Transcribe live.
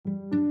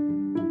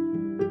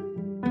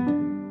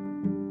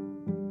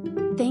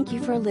Thank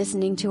you for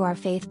listening to our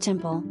Faith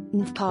Temple,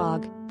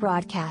 FTNFCOG,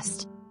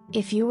 broadcast.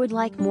 If you would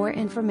like more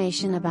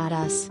information about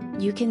us,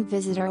 you can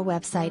visit our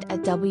website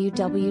at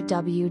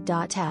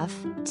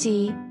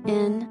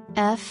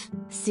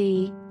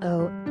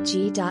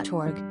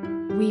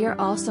www.ftnfcog.org. We are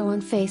also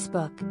on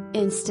Facebook,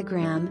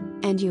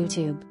 Instagram, and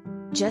YouTube.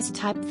 Just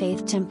type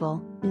Faith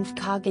Temple,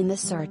 FTNFCOG in the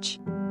search.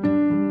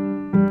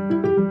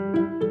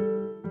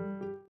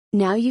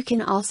 Now you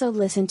can also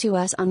listen to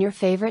us on your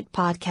favorite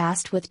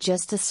podcast with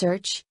just a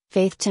search,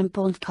 Faith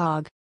Temple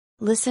FTNFCOG.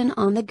 Listen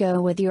on the go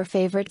with your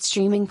favorite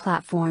streaming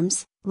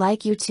platforms,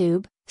 like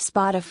YouTube,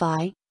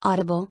 Spotify,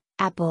 Audible,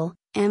 Apple,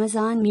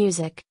 Amazon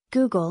Music,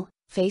 Google,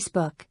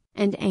 Facebook,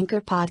 and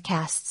Anchor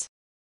Podcasts.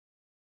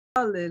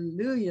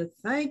 Hallelujah.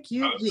 Thank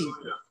you, Jesus.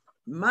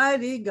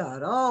 Mighty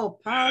God,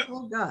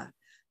 all-powerful God.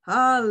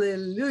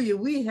 Hallelujah.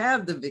 We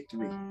have the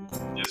victory.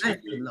 Thank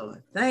you,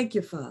 Lord. Thank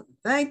you, Father.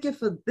 Thank you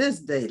for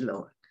this day,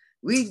 Lord.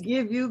 We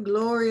give you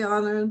glory,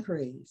 honor, and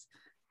praise.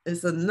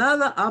 It's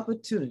another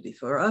opportunity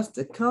for us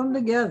to come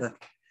together.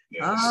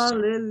 Yes.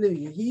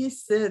 Hallelujah. He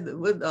said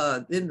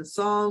in the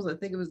Psalms, I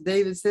think it was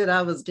David said,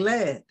 I was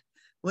glad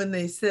when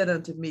they said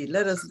unto me,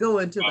 let us go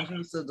into the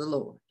house of the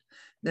Lord.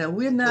 Now,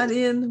 we're not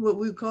in what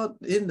we call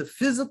in the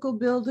physical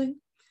building,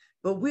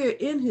 but we're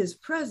in his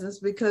presence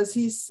because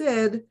he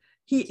said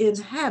he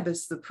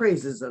inhabits the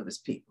praises of his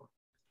people.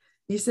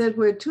 He said,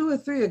 where two or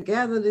three are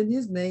gathered in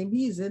his name,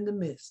 he's in the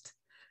midst.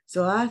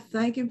 So I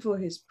thank him for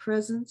his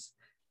presence.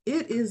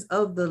 It is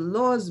of the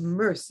Lord's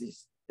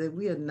mercies that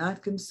we are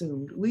not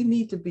consumed. We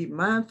need to be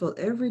mindful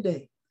every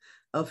day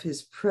of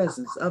his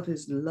presence, of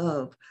his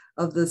love,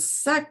 of the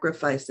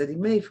sacrifice that he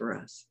made for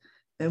us.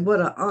 And what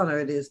an honor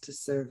it is to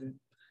serve him.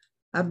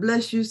 I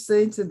bless you,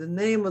 saints, in the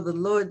name of the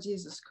Lord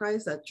Jesus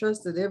Christ. I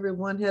trust that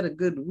everyone had a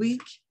good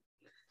week.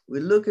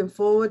 We're looking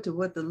forward to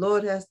what the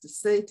Lord has to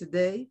say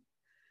today.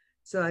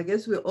 So I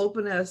guess we'll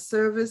open our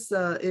service.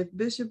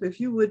 Bishop, if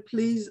you would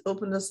please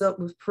open us up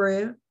with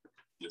prayer.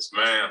 Yes,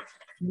 ma'am.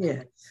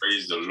 Yes.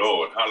 Praise the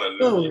Lord. Hallelujah.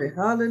 Glory.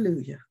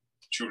 Hallelujah.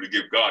 Truly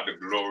give God the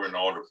glory and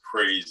all the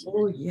praise.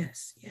 Oh,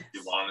 yes, yes.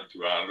 Give honor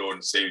to our Lord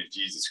and Savior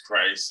Jesus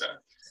Christ.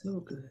 So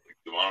good.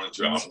 Give honor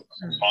to our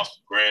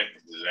Apostle Grant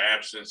in his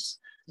absence.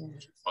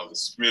 Yes. Father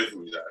Smith,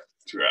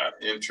 to our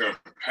interim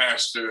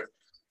pastor,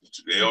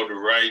 to the elder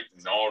Wright,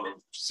 and all the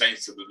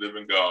saints of the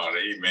living God.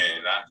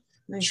 Amen.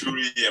 I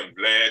truly am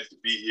glad to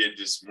be here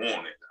this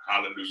morning.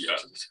 Hallelujah.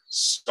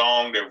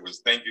 Song that was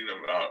thinking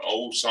of an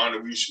old song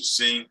that we should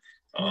sing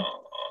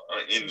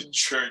in the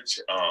church,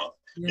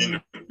 in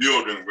the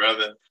building,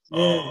 rather.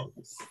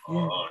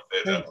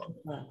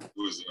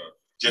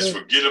 Just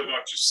forget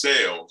about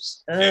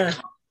yourselves and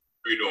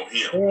concentrate on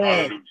him.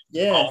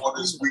 Hallelujah. All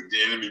this week,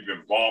 the enemy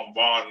been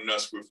bombarding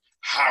us with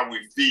how we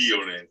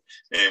feel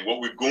and what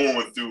we're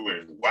going through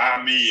and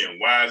why me and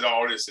why is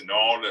all this and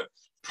all the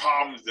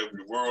problems that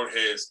the world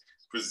has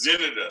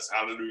presented us.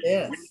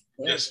 Hallelujah. We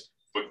just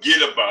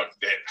forget about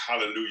that.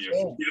 Hallelujah.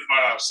 Forget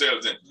about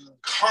ourselves and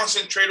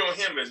concentrate on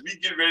him as we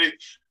get ready to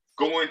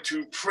go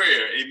into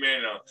prayer.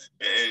 Amen.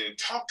 And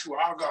talk to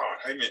our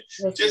God. Amen.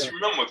 Just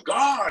remember,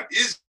 God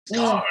is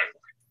God.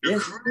 The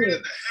creator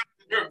of the heaven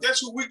and earth.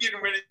 That's what we're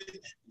getting ready to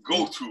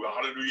go through.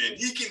 Hallelujah. And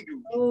he can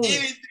do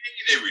anything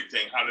and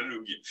everything.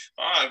 Hallelujah.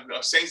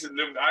 Saints of the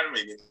living God, I'm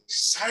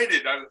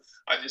excited.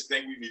 I just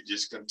think we need to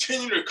just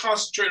continue to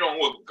concentrate on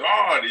what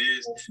God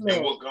is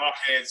and what God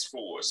has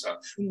for us.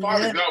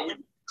 Father God, we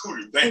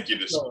truly thank you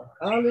this morning.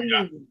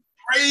 Hallelujah.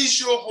 Praise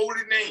your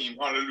holy name.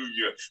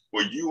 Hallelujah.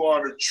 For you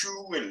are the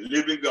true and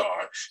living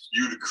God.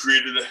 You the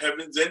creator of the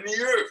heavens and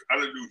the earth.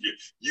 Hallelujah.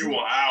 You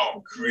are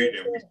our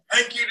creator. We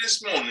thank you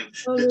this morning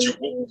that you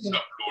woke us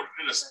up, Lord,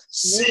 and let us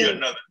see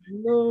another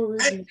day.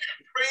 Thank you.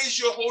 Praise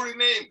your holy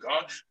name,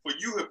 God, for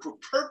you have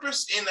put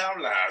purpose in our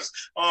lives.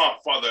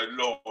 Father,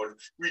 Lord,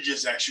 we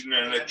just ask you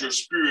now, let your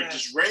spirit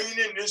just reign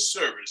in this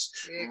service.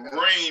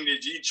 Reign in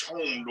each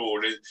home,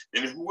 Lord,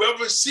 and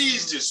whoever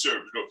sees this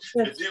service, Lord,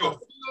 that they will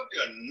feel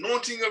the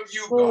anointing of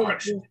you,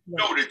 God.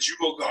 Know that you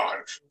are God.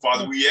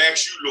 Father, we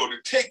ask you, Lord, to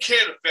take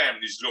care of the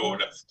families,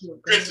 Lord.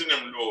 Strengthen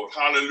them, Lord.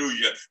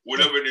 Hallelujah.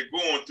 Whatever they're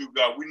going through,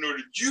 God, we know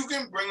that you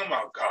can bring them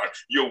out, God.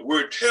 Your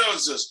word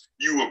tells us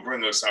you will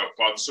bring us out,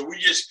 Father. So we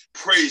just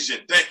praise you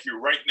and thank you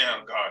right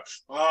now, God.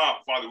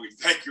 Father, we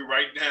thank you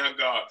right now,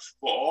 God,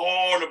 for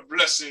all the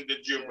blessings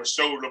that you have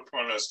bestowed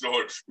upon us,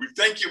 Lord. We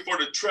thank you for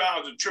the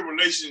trials and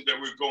tribulations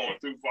that we're going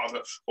through,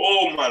 Father.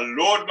 Oh, my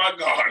Lord, my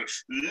God.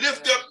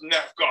 Lift up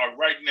FTNFCOG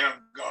right now,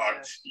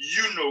 God.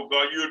 You know,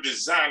 God, you're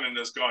designing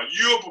us, God.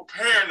 You're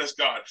preparing us,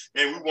 God.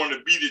 And we want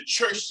to be the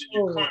church that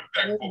you're coming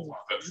back for,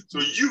 Father. So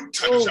you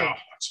touch our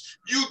hearts. hearts.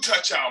 You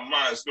touch our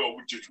minds, Lord,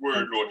 with this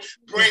word, Lord.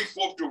 Bring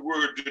forth the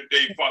word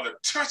today, Father.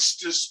 Touch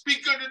the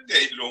speaker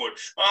today, Lord.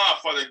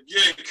 Father,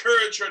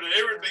 encourage her that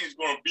everything's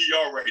going to be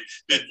all right.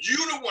 That you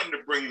the one to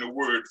bring the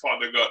word,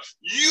 Father God.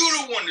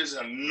 You the one that's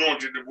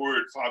anointed the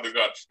word, Father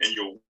God. And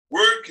your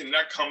word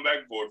cannot come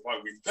back void,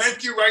 Father. We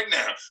thank you right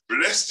now.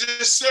 Bless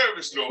this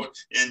service, Lord.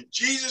 In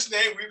Jesus'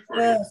 name we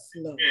pray. Yes,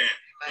 Lord.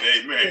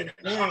 Amen.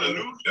 Amen.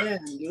 Hallelujah.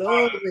 Amen.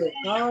 Glory.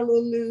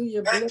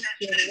 Hallelujah. Thank Bless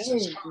you, your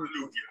Jesus. name.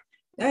 Hallelujah.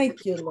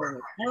 Thank you,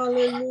 Lord.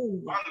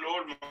 Hallelujah. My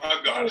Lord,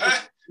 my God.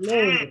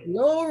 Glory.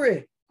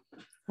 Glory.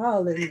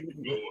 Hallelujah.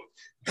 Lord.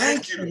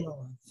 Thank you,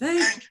 Lord.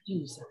 Thank you,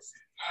 Jesus.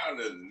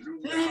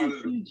 Hallelujah.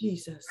 Thank you,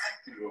 Jesus.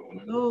 Thank you,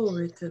 Lord.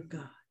 Glory to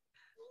God.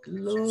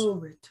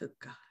 Glory to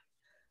God.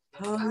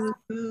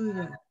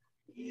 Hallelujah.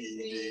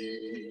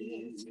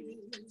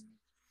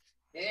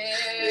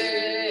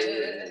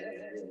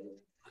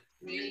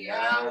 Every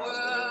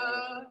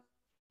hour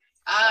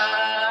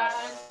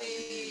I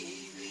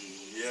need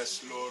thee.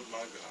 Yes, Lord, my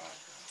God.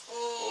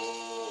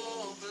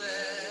 Oh,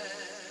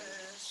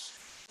 bless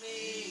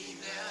me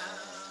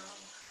now,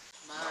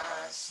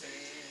 my Savior.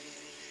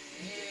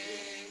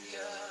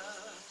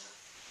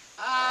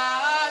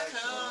 I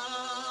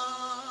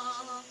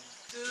come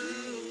to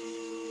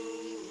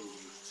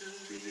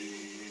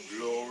thee.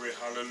 Glory,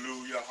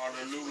 hallelujah,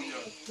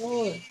 hallelujah.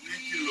 Lord.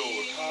 Thank you,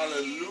 Lord.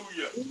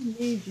 Hallelujah. We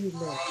need you,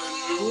 Lord.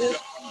 Hallelujah. Yes,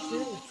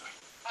 Hallelujah.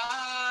 I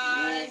Oh,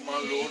 my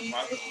Lord, my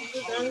God.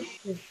 Hallelujah.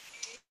 yes.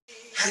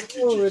 Thank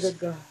you, Glory to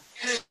Jesus. God.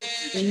 Thank you,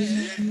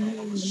 Jesus. Oh,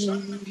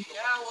 Lord.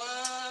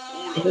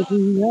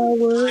 Every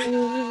hour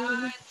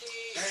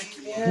Thank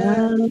you, Yes. Lord. I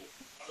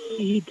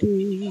need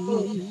thee. Oh,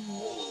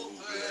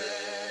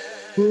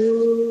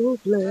 Oh,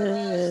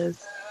 bless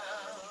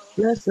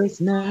us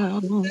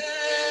now, my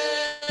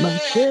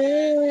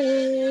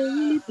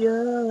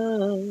Savior.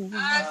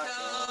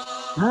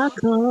 I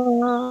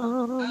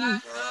come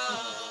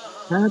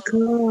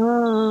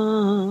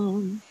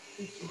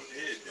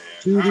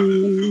to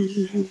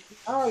thee.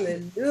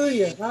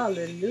 Hallelujah.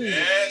 Hallelujah.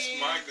 yes,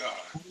 my God.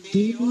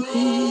 Thee, oh,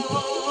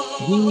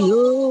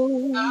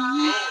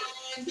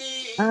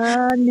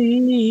 I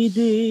need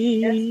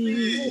Yes, we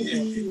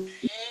do.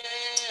 thee.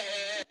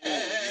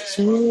 Yes,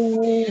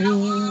 Father.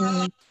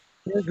 Yeah,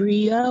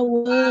 every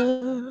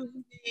hour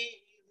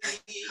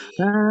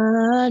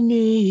I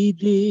need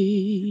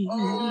thee.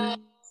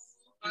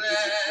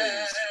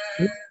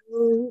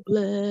 Oh,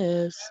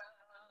 bless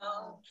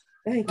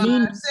Thank you.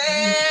 me,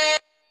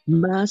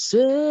 my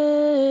Savior.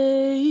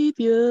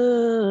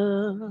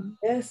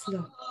 Yes,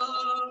 Lord.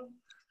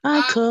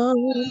 I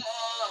come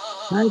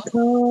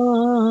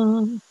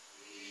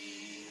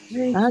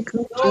Thank you,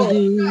 to Lord.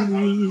 thee.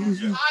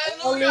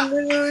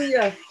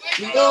 Hallelujah.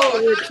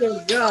 Glory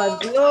to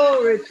God.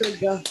 Glory to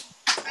God.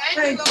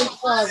 Thank you,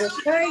 Father.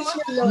 Thank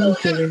you, Lord.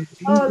 Thank you, Lord. Thank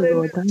you, Hallelujah.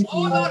 Lord. Thank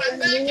you, Lord.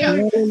 Hallelujah.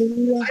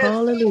 Hallelujah, Yes, Lord.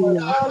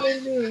 hallelujah.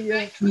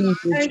 Hallelujah. Thank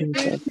you, Thank you,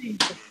 Jesus.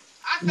 Jesus.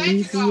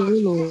 Need thee, O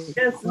Lord.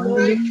 Yes, Lord.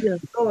 Hallelujah.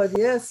 Lord.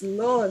 Yes,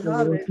 Lord. Thank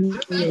you, Lord.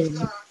 Thank you, Hallelujah.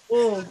 Lord.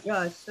 Oh,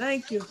 God.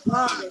 Thank you,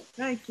 Father.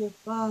 Thank you,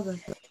 Father.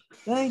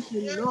 Thank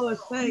you, Lord.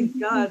 Thank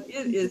God.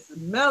 It is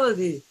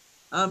melody.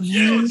 I'm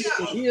sure Yes, in the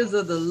Father. ears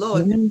of the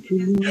Lord. To Thank hear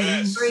his you.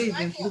 Yes.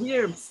 praises, to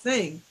hear him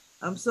sing.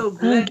 I'm so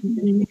glad Thank you.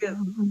 to hear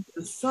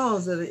the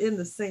songs that are in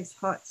the saints'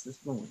 hearts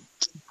this morning.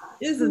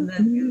 Isn't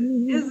that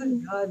good?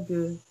 Isn't God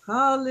good?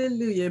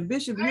 Hallelujah.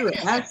 Bishop, you are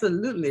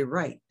absolutely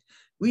right.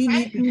 We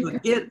need to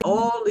forget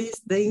all these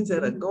things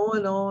that are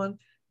going on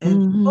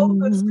and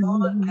focus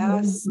on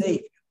our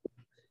Savior,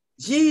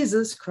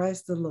 Jesus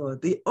Christ the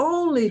Lord, the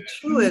only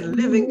true and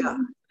living God.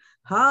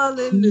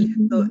 Hallelujah.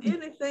 So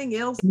anything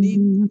else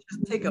needs to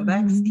just take a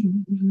back seat.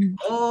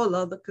 All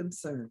other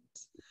concerns.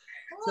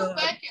 So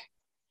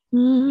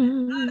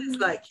none is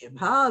like him.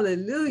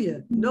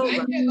 Hallelujah. Nobody.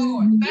 Thank you,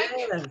 Lord.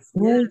 Yes.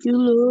 Thank you,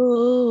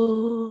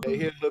 Lord. They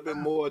hear a little bit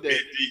more of that.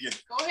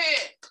 Go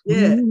ahead.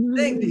 Yeah.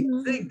 Sing,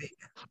 Deacon. Sing,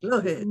 Deacon. Go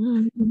ahead.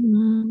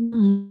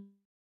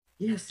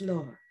 Yes,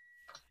 Lord.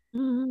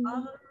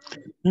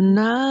 And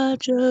I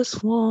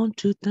just want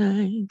to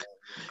thank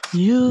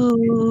you,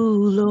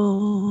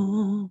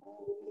 Lord.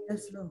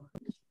 Yes, Lord.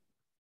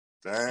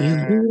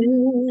 You've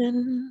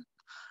been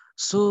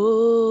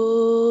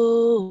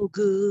so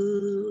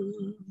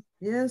good.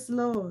 Yes,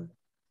 Lord.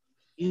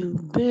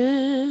 You've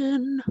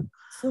been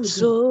So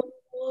good.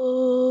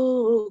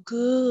 so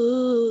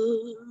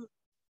good.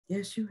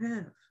 Yes, you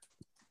have.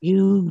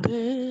 You've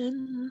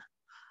been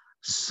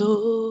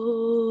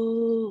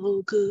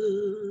so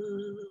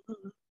good.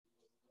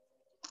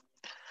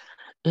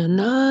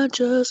 And I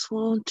just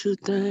want to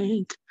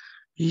thank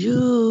you,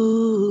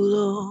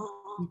 Lord.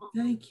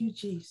 Thank you,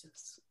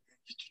 Jesus.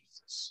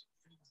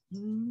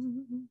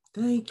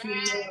 Thank you,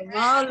 Lord.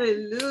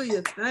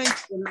 Hallelujah. Thank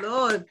you,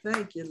 Lord.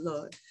 Thank you,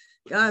 Lord.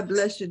 God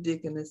bless you,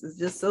 Deaconess. It's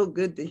just so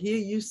good to hear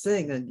you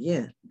sing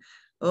again.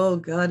 Oh,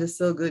 God is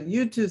so good.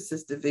 You too,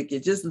 Sister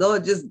Vicky.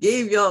 Lord just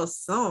gave y'all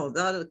songs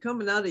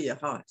coming out of your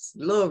hearts.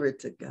 Glory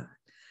to God.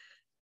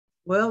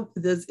 Well,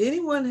 does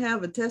anyone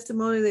have a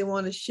testimony they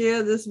want to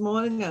share this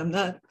morning? I'm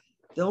not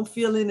don't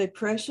feel any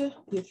pressure.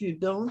 If you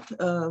don't,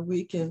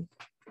 we can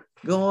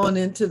go on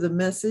into the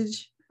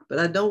message, but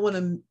I don't want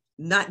to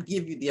not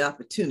give you the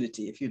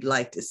opportunity if you'd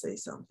like to say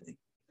something.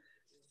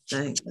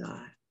 Thank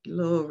God.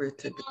 Glory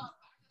to God.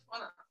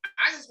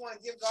 I just want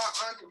to give God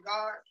honor to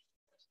God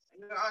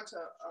and honor to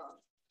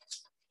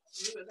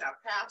you as our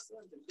pastor,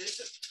 the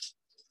bishop,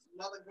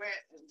 Mother Grant,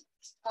 and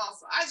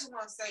Apostle. I just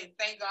want to say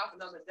thank God for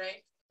another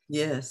day.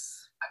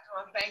 Yes. I just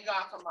want to thank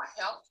God for my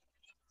health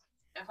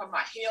and for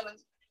my healing.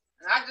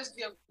 And I just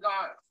give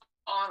God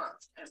honor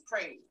and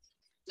praise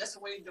just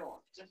for what He's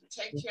doing, just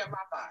to take care of my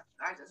body.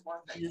 I just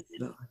want to thank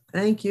you.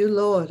 Thank you,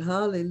 Lord.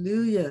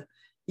 Hallelujah.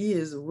 He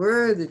is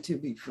worthy to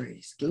be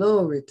praised.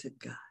 Glory to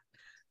God.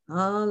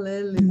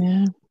 Hallelujah.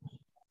 Amen.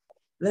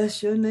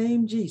 Bless your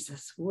name,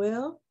 Jesus.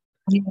 Well,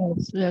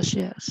 Yes.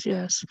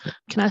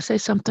 Can I say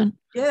something?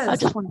 yes, I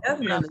just want to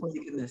thank God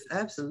definitely.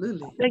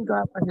 Absolutely. I thank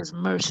God for His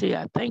mercy.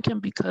 I thank Him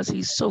because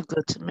He's so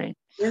good to me.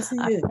 Yes, He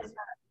is.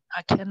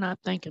 I cannot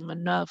thank Him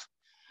enough.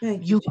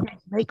 Thank you.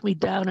 Can't make me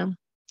doubt Him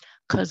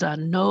because I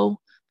know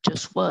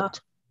just what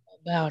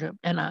about Him.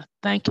 And I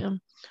thank Him.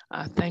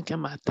 I thank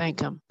Him. I thank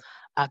Him.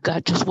 I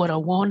got just what I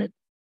wanted.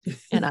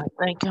 And I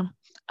thank Him.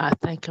 I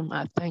thank Him.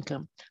 I thank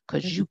Him.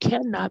 Because you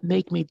cannot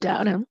make me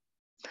doubt Him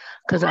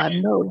because I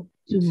know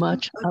too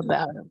much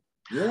about Him.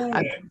 Yeah.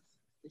 I thank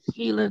His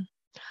healing.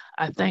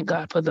 I thank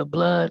God for the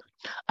blood.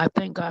 I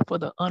thank God for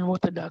the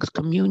unorthodox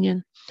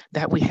communion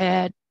that we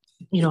had.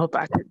 You know, if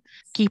I could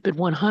keep it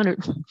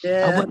 100,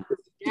 I wasn't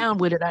down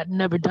with it. I'd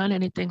never done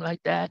anything like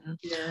that. And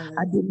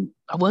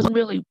I wasn't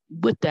really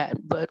with that,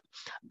 but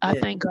I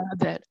thank God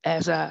that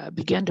as I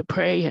began to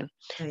pray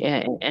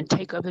and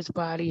take of His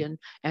body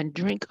and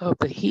drink of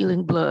the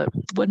healing blood,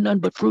 wasn't none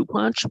but fruit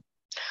punch,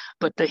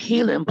 but the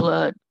healing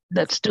blood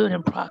that stood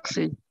in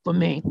proxy for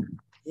me.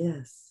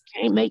 Yes.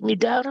 Can't make me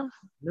doubt Him.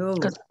 No.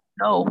 Because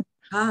no.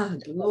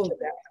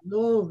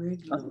 Glory.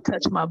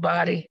 Touch my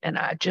body. And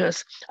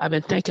I've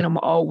been thanking Him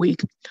all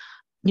week.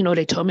 You know,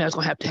 they told me I was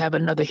going to have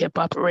another hip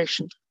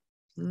operation.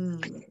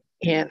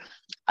 And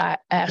I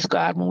asked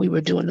God when we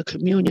were doing the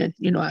communion,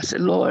 you know, I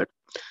said, Lord,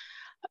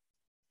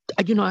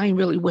 you know, I ain't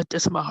really with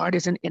this. My heart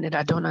isn't in it.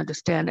 I don't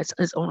understand. It's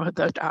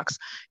unorthodox.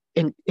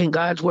 In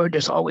God's word,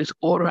 there's always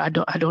order. I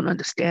don't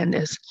understand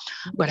this.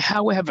 But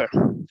however,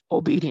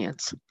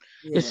 obedience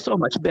is so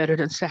much better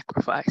than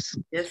sacrifice.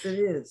 Yes, it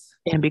is.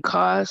 And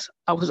because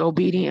I was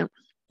obedient,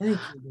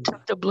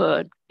 took the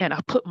blood and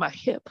I put my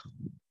hip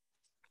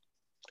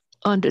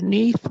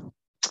underneath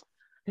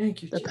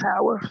the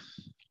power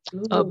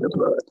of the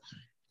blood.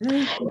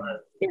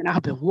 And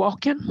I've been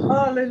walking.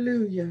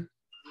 Hallelujah.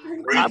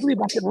 I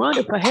believe I can run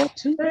if I had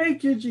to.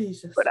 Thank you,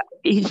 Jesus. But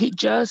He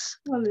just,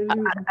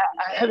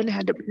 I haven't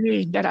had the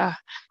pain that I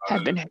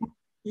have been having.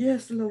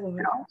 Yes, Lord.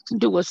 And all I can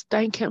do is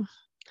thank Him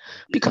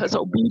because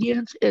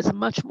obedience is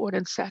much more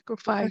than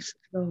sacrifice.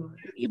 Lord.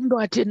 Even though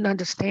I didn't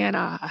understand,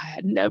 I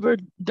had never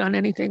done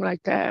anything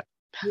like that.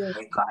 Yes.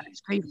 God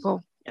is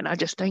faithful. And I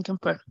just thank Him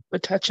for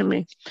touching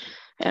me.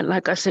 And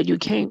like I said, you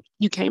can't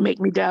make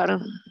me doubt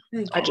Him.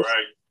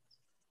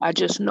 I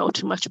just know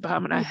too much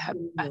about Him.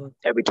 And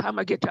every time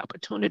I get the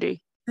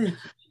opportunity, in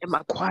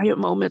my quiet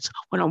moments,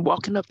 when I'm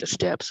walking up the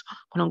steps,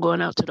 when I'm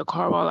going out to the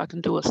car, all I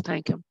can do is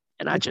thank Him.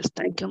 And I just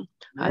thank Him.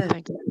 I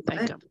thank Him.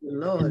 Thank Him.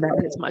 Lord. And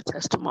that is my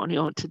testimony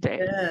on today.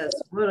 Yes,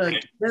 what a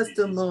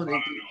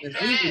testimony.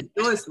 We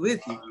rejoice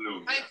with you.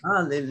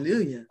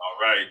 Hallelujah. All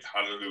right.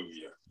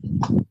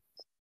 Hallelujah.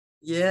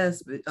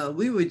 Yes,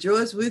 we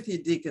rejoice with you,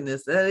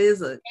 Deaconess.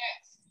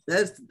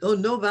 That's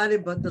nobody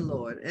but the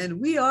Lord. And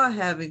we are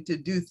having to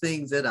do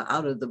things that are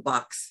out of the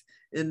box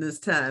in this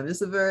time.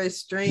 It's a very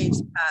strange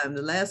time.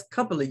 The last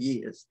couple of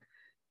years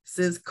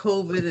since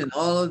COVID and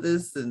all of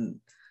this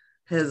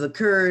has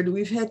occurred,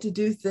 we've had to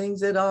do things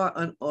that are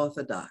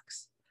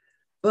unorthodox.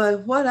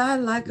 But what I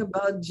like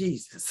about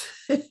Jesus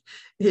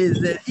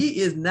is that He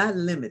is not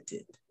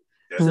limited.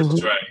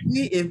 That's right.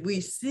 If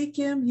we seek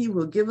Him, He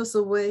will give us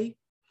a way.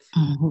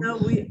 No,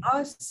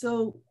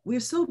 we're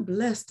so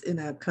blessed in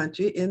our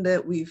country in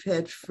that we've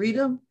had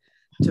freedom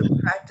to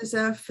practice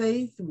our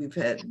faith. We've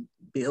had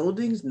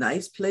buildings,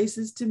 nice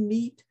places to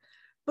meet.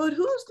 But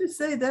who's to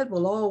say that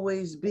will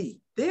always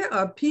be? There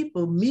are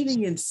people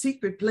meeting in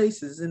secret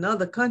places in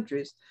other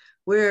countries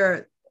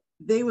where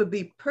they would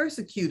be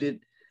persecuted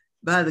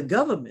by the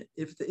government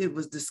if it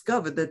was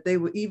discovered that they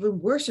were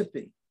even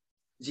worshiping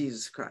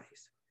Jesus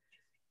Christ.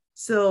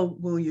 So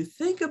when you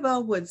think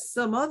about what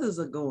some others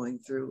are going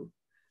through,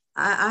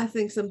 I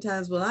think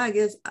sometimes, well, I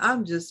guess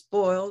I'm just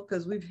spoiled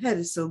because we've had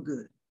it so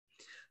good.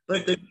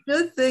 But the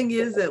good thing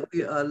is that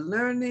we are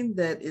learning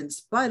that in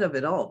spite of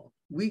it all,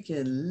 we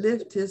can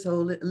lift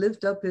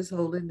up His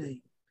holy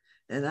name.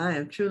 And I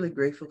am truly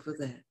grateful for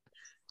that.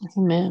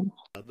 Amen.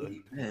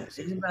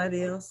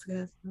 Anybody else?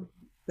 Can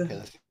I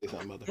say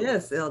something, Mother?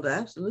 Yes, Elder,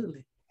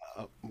 absolutely.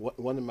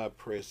 One of my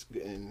prayers,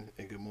 and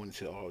good morning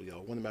to all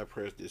y'all. One of my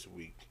prayers this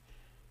week,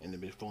 and it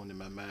been flowing in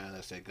my mind,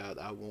 I said, God,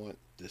 I want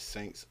the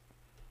saints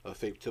of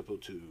Faith Temple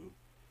to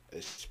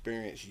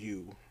experience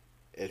you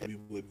as we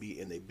would be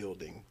in a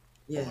building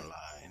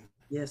online.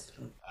 Yes.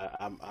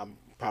 I'm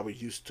probably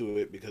used to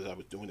it because I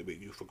was doing it with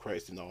Youth for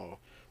Christ and all.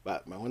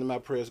 But one of my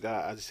prayers,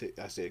 God,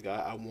 I said,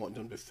 God, I want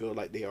them to feel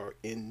like they are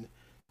in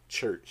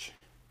church,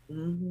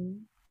 Mm-hmm.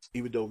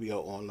 even though we are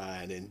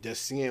online, and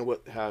just seeing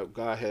how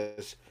God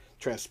has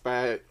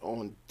transpired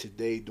on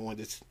today during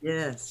this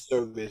Yes.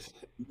 service.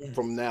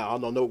 From Yes. now, I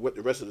don't know what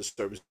the rest of the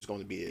service is going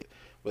to be,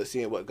 but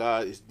seeing what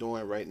God is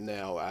doing right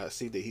now, I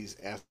see that He's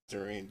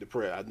answering the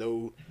prayer. I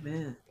know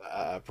Amen.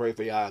 I pray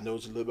for y'all. I know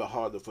it's a little bit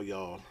harder for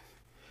y'all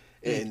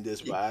Thank in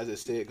this, you. but I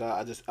just said,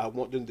 God, I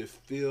want them to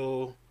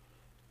feel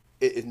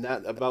it's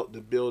not about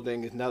the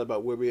building, it's not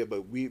about where we are,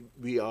 but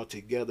we are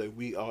together.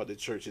 We are the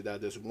church, and I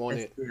just Yes,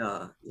 wanted we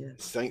are. Yes.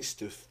 saints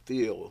to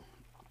feel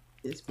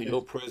His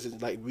your presence.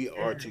 presence like we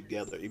are Yes.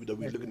 together, even though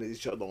we're Yes. looking at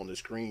each other on the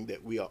screen,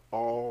 that we are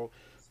all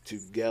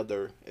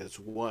together as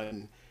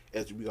one,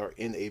 as we are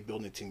in a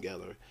building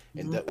together.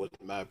 And Mhm. that was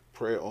my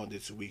prayer on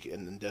this week.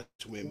 And then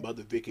that's when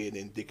Mother Vicky and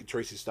then Dickie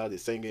Tracy started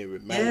singing. It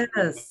reminded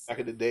me Yes. back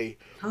in the day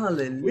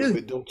Hallelujah.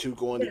 with them two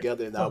going Yes,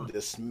 together, and I was Lord.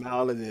 just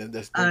smiling and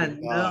just I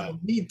thanking God know.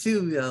 Me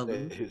too, Elder.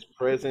 that His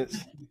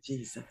presence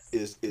Jesus.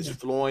 is Yes.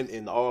 flowing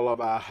in all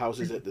of our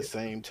houses Thank at the you.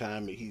 same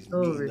time, and He's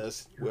meeting Glory to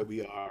us where God.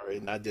 we are.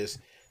 And I just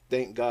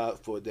thank God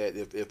for that.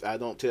 If I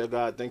don't tell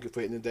God thank you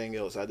for anything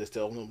else, I just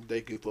tell Him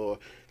thank you for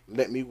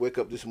letting me wake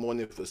up this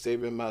morning, for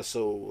saving my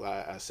soul.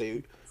 I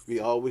say we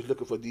always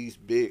looking for these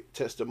big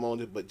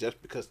testimonies, but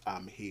just because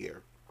I'm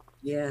here,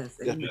 Yes.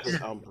 just Amen.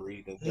 because I'm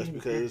breathing, just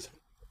Amen. because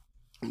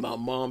my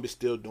mom is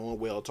still doing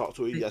well. I talked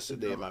to her Thank you,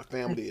 yesterday, and Lord. my Thank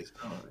family is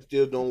you, Lord.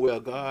 still doing well.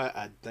 God,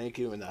 I thank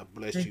you and I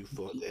bless Thank you you,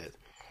 for Jesus. that.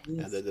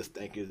 And I Yes. just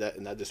thank you that,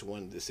 and I just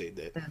wanted to say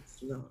that. Yes,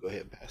 Lord. Go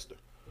ahead, Pastor.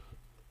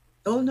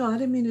 Oh no, I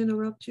didn't mean to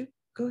interrupt you.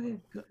 Go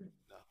ahead. Go ahead.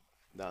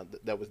 No,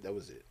 that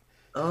was it.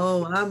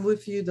 Oh, I'm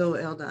with you though,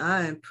 Elder.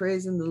 I am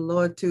praising the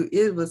Lord too.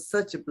 It was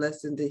such a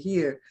blessing to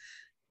hear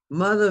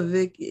Mother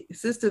Vicky,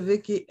 Sister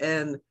Vicky,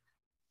 and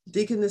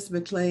Deaconess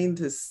McLean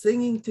to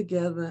singing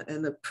together,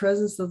 and the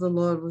presence of the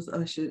Lord was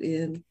ushered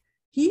in.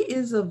 He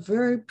is a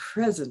very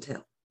present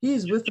help. He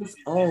is with us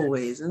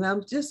always, and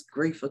I'm just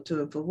grateful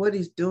to him for what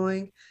he's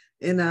doing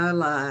in our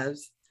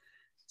lives.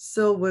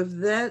 So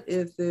with that,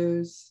 if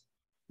there's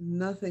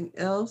nothing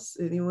else,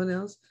 anyone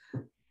else,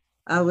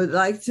 I would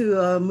like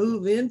to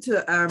move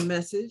into our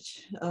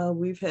message.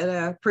 We've had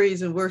our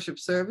praise and worship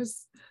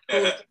service.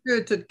 Holy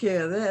Spirit took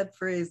care of that.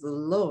 Praise the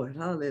Lord.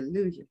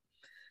 Hallelujah.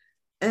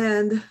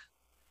 And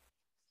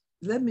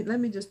let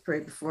me just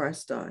pray before I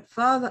start.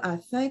 Father, I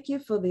thank you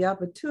for the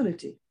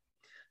opportunity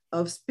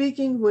of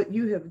speaking what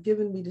you have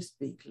given me to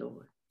speak,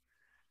 Lord.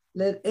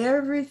 Let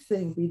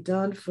everything be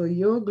done for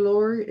your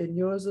glory and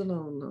yours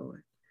alone,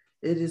 Lord.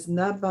 It is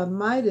not by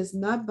might, it's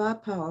not by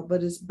power,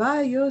 but it's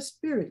by your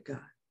Spirit, God,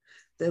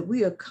 that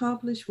we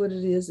accomplish what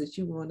it is that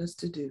you want us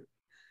to do.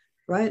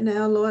 Right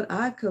now, Lord,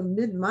 I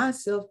commit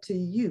myself to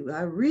you.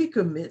 I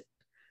recommit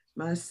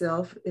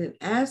myself in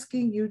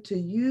asking you to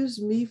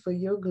use me for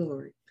your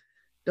glory.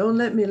 Don't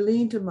let me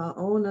lean to my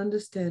own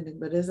understanding,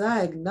 but as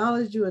I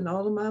acknowledge you in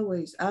all of my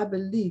ways, I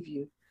believe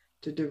you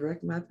to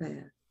direct my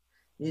path.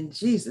 In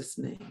Jesus'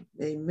 name,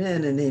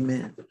 amen and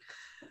amen.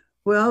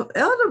 Well,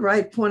 Elder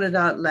Wright pointed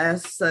out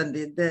last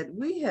Sunday that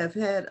we have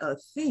had a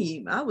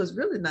theme. I was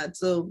really not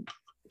so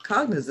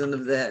cognizant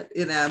of that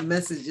in our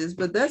messages,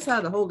 but that's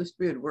how the Holy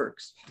Spirit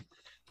works.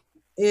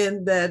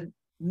 In that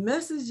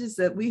messages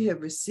that we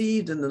have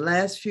received in the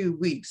last few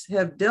weeks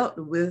have dealt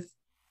with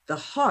the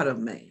heart of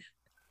man.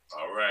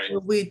 All right.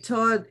 We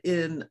taught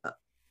in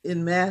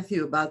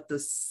Matthew about the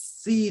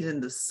seed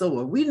and the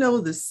sower. We know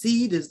the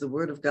seed is the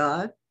word of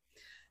God.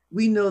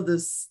 We know the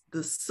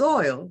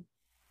soil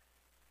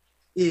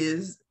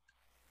is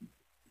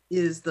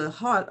the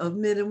heart of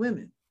men and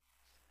women,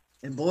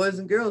 and boys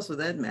and girls for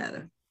that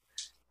matter.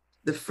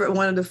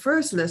 One of the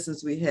first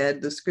lessons we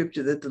had, the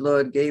scripture that the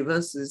Lord gave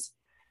us is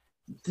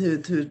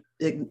the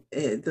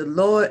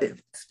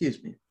Lord,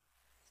 excuse me,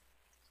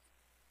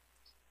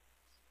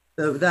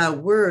 thy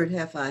word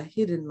have I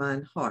hid in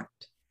mine heart.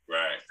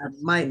 Right. I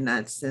might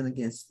not sin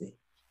against thee.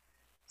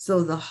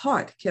 So the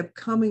heart kept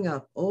coming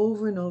up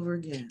over and over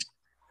again.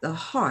 The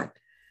heart.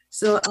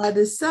 So I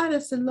decided, I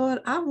said, Lord,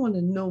 I want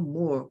to know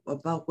more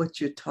about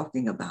what you're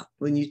talking about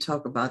when you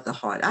talk about the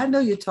heart. I know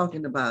you're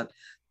talking about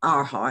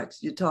our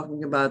hearts. You're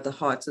talking about the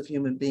hearts of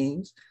human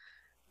beings,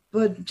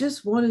 but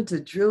just wanted to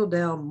drill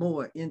down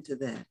more into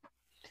that.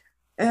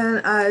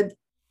 And I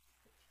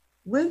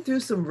went through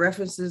some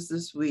references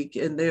this week,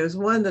 and there's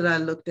one that I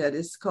looked at.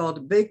 It's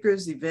called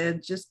Baker's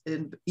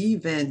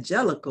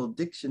Evangelical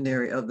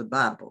Dictionary of the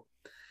Bible.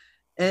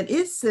 And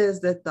it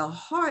says that the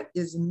heart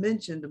is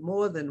mentioned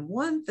more than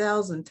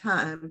 1,000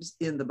 times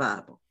in the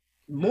Bible,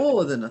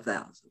 more than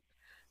 1,000.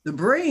 The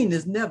brain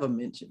is never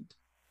mentioned.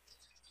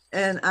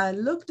 And I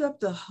looked up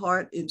the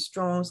heart in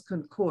Strong's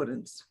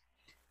Concordance,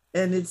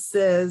 and it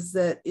says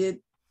that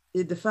it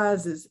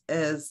defines it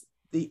as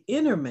the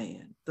inner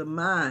man, the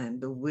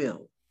mind, the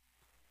will.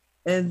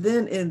 And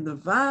then in the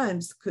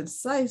Vine's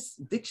Concise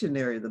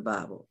Dictionary of the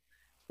Bible,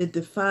 it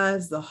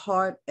defines the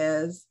heart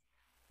as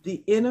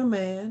the inner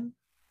man,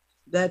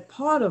 that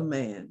part of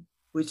man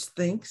which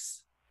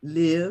thinks,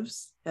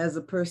 lives, has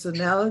a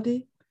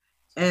personality,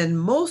 and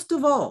most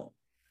of all,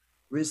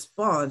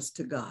 responds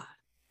to God.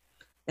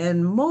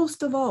 And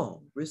most of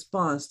all,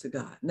 responds to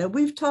God. Now,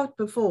 we've talked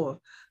before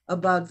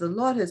about the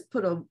Lord has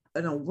put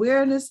an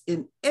awareness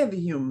in every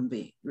human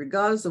being,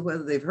 regardless of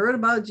whether they've heard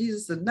about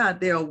Jesus or not.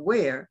 They're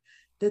aware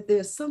that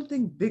there's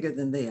something bigger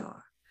than they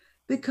are,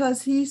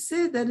 because he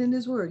said that in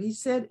his word. He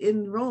said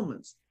in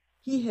Romans,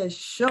 he has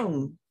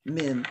shown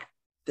men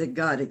that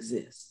God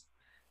exists.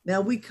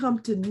 Now we come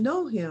to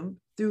know him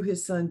through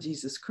his son,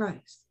 Jesus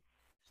Christ.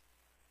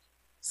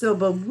 So,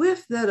 but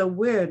with that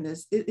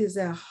awareness, it is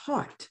our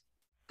heart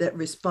that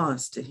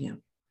responds to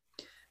him.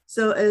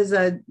 So as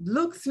I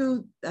look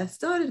through, I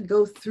started to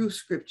go through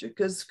scripture,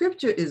 because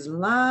scripture is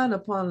line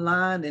upon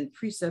line and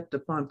precept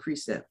upon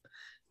precept.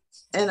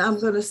 And I'm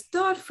going to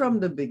start from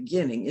the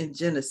beginning in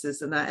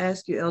Genesis. And I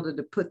ask you, Elder,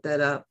 to put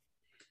that up.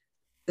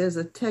 There's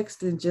a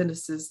text in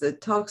Genesis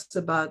that talks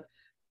about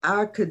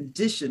our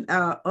condition,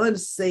 our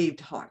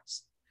unsaved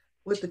hearts,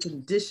 what the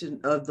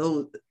condition of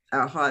those,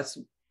 our hearts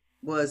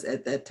was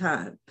at that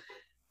time.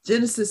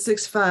 Genesis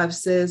 6:5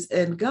 says,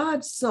 and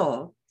God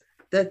saw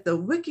that the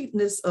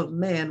wickedness of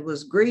man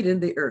was great in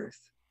the earth,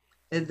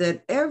 and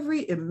that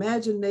every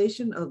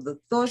imagination of the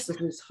thoughts of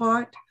his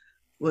heart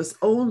was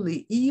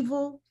only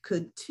evil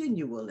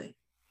continually.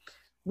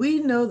 We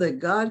know that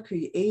God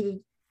created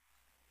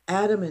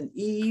Adam and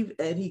Eve,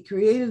 and he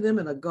created them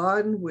in a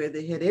garden where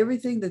they had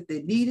everything that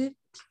they needed.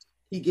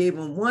 He gave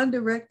them one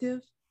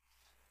directive,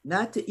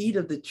 not to eat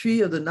of the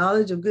tree of the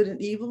knowledge of good and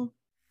evil,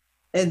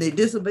 and they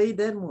disobeyed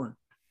that one.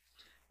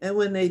 And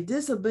when they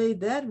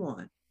disobeyed that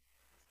one,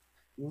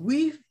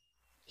 we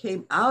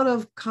came out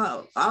of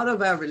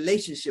our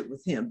relationship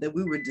with him that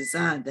we were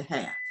designed to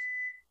have.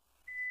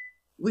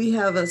 We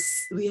had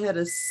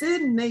a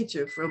sin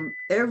nature from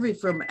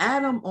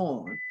Adam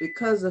on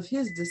because of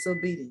his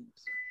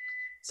disobedience.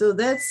 So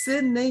that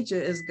sin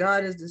nature, as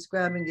God is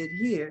describing it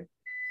here,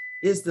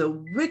 is the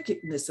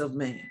wickedness of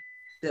man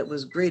that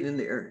was great in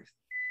the earth.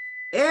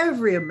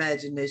 Every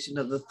imagination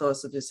of the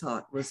thoughts of his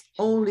heart was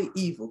only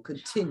evil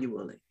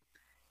continually.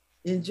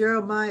 In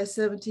Jeremiah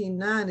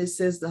 17:9, it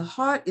says, the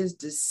heart is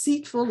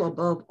deceitful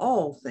above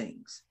all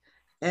things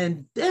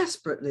and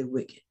desperately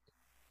wicked.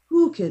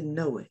 Who can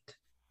know it?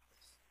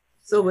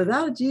 So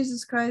without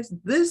Jesus Christ,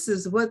 this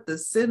is what the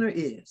sinner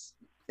is.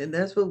 And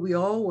that's what we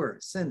all were,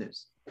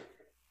 sinners.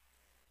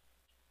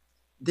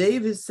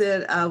 David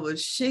said, I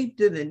was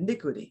shaped in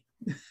iniquity.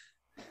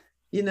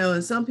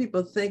 And some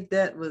people think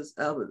that was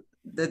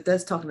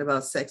that's talking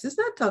about sex. It's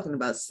not talking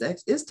about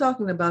sex. It's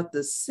talking about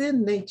the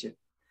sin nature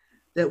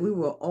that we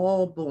were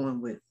all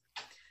born with.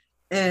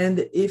 And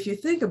if you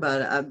think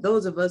about it,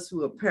 those of us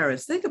who are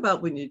parents, think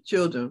about when your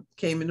children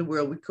came in the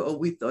world,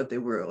 we thought they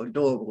were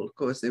adorable. Of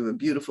course, they were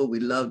beautiful. We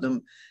loved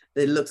them.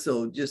 They looked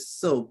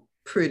so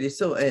pretty,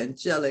 so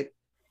angelic.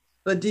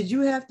 But did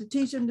you have to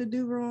teach them to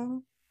do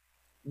wrong?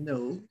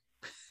 No.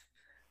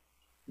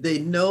 They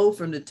know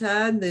from the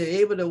time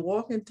they're able to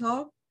walk and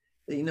talk,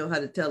 they know how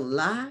to tell a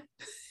lie.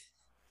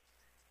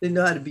 They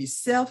know how to be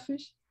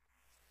selfish,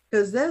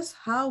 because that's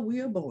how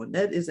we are born.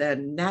 That is our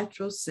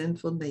natural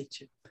sinful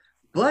nature.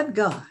 But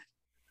God,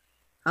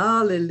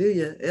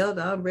 hallelujah,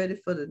 Elder, I'm ready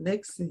for the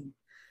next scene.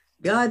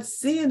 God,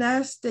 seeing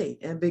our state,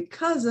 and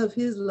because of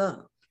his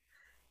love,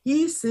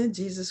 he sent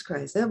Jesus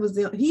Christ.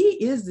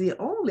 He is the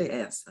only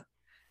answer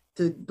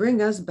to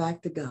bring us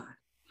back to God.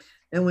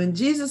 And when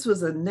Jesus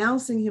was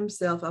announcing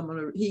himself,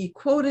 he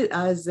quoted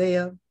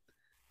Isaiah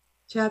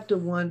chapter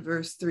 1,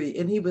 verse 3,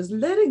 and he was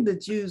letting the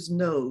Jews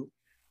know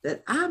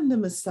that I'm the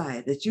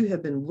Messiah that you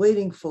have been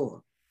waiting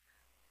for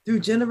through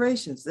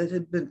generations, that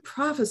had been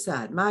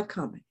prophesied my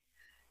coming.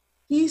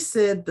 He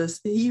said this,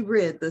 he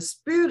read, the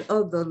Spirit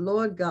of the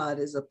Lord God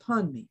is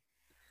upon me,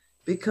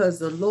 because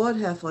the Lord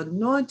hath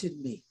anointed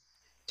me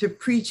to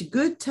preach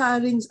good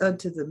tidings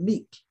unto the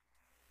meek.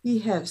 He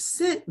hath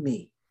sent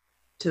me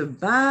to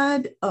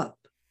bind up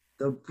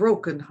the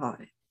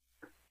brokenhearted.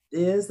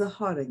 There's the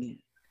heart again.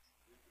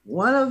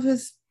 One of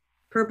his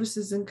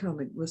purposes in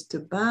coming was to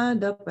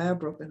bind up our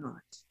broken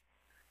hearts,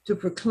 to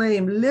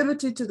proclaim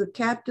liberty to the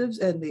captives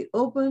and the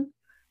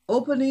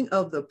opening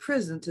of the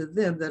prison to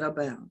them that are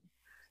bound,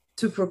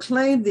 to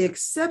proclaim the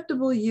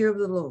acceptable year of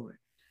the Lord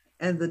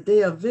and the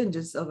day of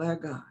vengeance of our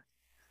God,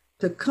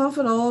 to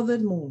comfort all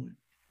that mourn,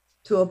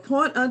 to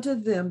appoint unto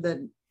them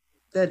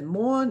that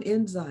mourn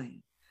in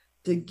Zion,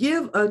 to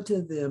give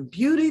unto them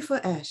beauty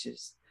for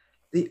ashes,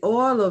 the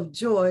oil of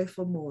joy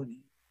for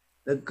mourning,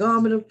 the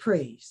garment of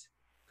praise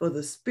for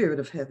the spirit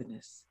of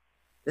heaviness,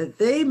 that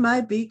they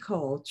might be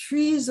called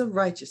trees of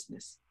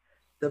righteousness,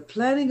 the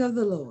planting of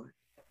the Lord,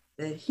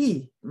 that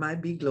he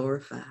might be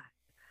glorified.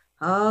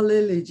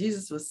 Hallelujah.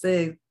 Jesus was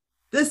saying,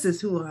 this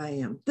is who I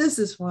am. This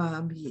is why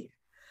I'm here.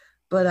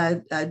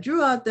 But I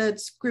drew out that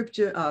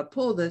scripture,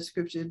 pulled that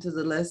scripture into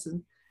the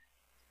lesson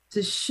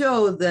to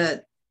show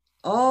that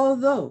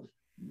although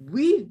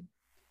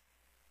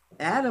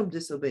Adam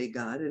disobeyed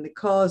God and it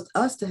caused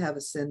us to have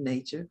a sin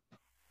nature,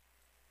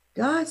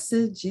 God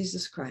sent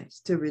Jesus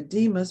Christ to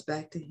redeem us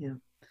back to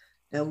him,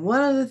 And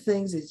one of the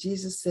things that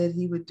Jesus said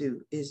he would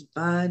do is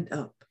bind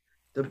up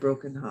the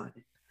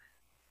brokenhearted.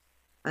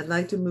 I'd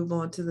like to move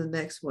on to the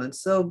next one.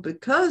 So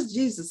because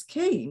Jesus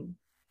came,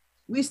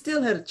 we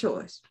still had a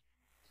choice.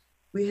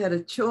 We had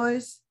a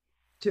choice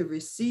to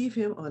receive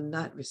him or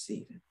not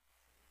receive him.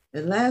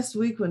 And last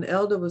week when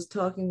Elder was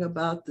talking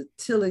about the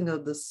tilling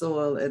of the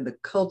soil and the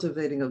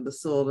cultivating of the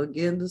soil,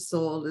 again, the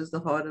soil is the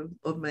heart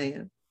of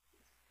man.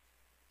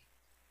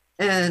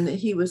 And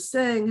he was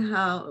saying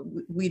how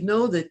we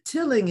know that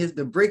tilling is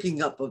the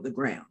breaking up of the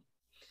ground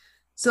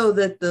so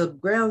that the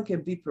ground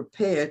can be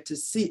prepared to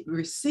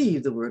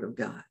receive the word of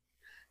God.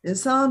 In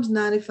Psalms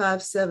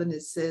 95:7,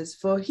 it says,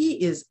 "For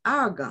he is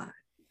our God,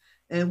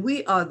 and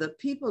we are the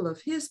people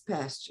of his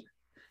pasture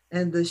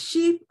and the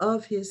sheep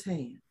of his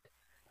hand.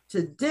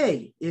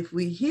 Today, if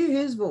we hear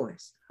his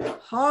voice,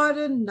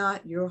 harden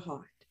not your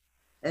heart,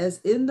 as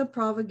in the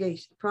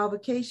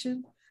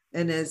provocation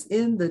and as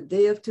in the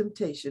day of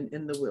temptation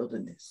in the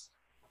wilderness."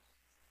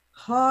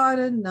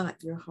 Harden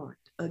not your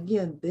heart.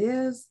 Again,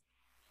 there's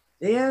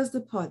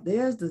the part,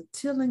 there's the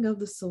tilling of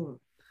the soil.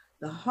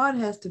 The heart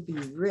has to be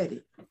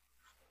ready,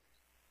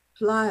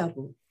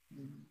 pliable,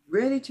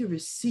 ready to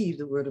receive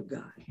the word of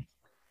God.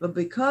 But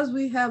because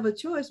we have a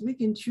choice, we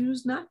can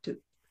choose not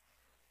to.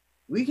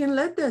 We can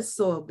let that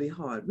soil be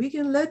hard. We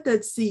can let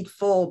that seed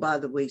fall by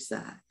the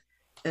wayside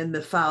and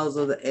the fowls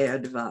of the air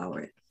devour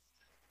it.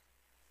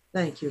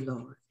 Thank you,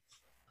 Lord.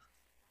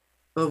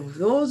 But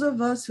those of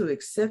us who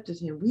accepted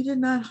him, we did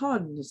not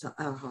harden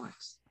our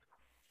hearts.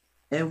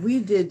 And we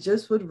did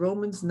just what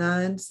Romans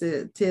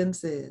 9:10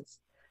 says,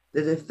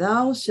 that if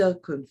thou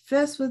shalt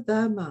confess with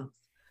thy mouth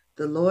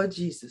the Lord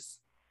Jesus,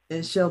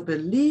 and shalt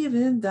believe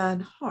in thine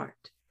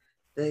heart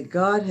that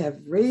God hath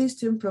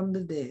raised him from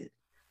the dead,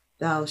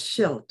 thou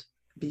shalt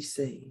be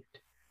saved.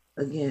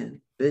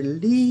 Again,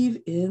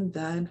 believe in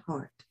thine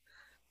heart.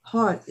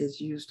 Heart is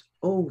used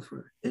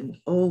over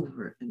and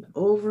over and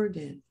over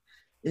again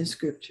in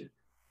Scripture,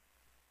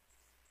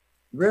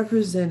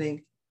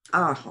 representing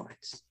our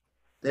hearts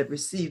that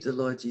receive the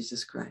Lord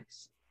Jesus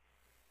Christ.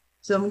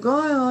 So I'm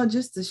going on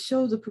just to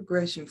show the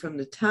progression from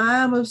the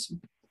time of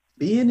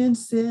being in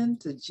sin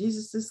to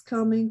Jesus'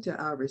 coming to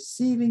our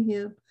receiving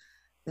him.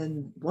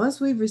 And once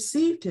we've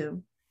received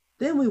him,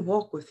 then we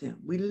walk with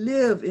him. We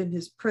live in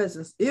his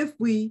presence if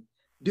we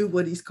do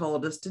what he's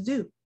called us to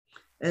do.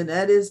 And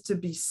that is to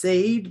be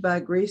saved by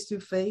grace through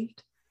faith,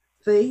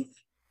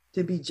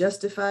 to be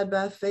justified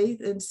by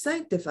faith, and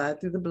sanctified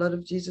through the blood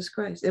of Jesus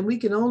Christ. And we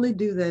can only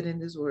do that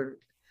in his word.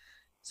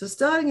 So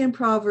starting in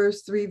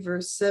Proverbs 3,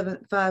 verse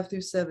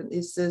 5-7,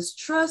 it says,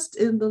 "Trust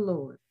in the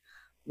Lord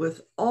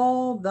with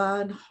all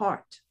thine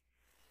heart,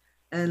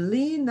 and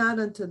lean not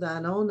unto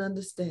thine own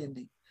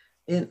understanding.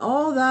 In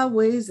all thy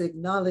ways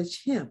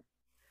acknowledge him,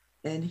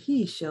 and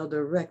he shall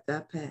direct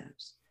thy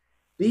paths.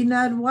 Be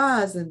not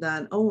wise in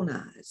thine own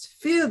eyes.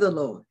 Fear the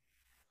Lord,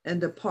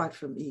 and depart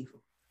from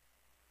evil."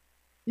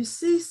 You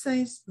see,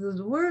 saints,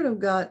 the word of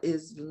God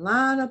is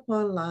line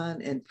upon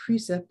line and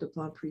precept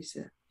upon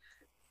precept.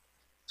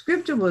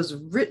 Scripture was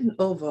written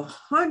over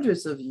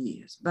hundreds of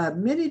years by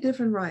many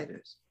different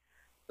writers,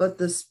 but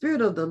the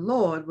Spirit of the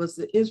Lord was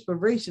the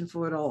inspiration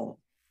for it all.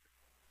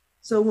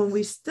 So when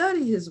we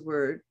study his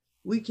word,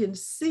 we can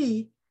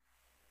see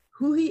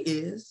who he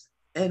is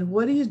and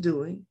what he's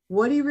doing,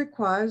 what he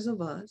requires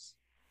of us.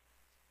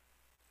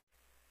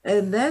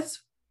 And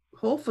that's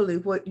hopefully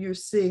what you're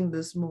seeing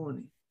this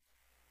morning,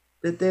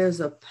 that there's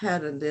a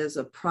pattern, there's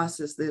a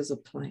process, there's a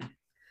plan.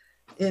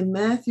 In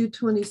Matthew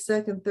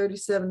 22,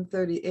 37,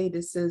 38,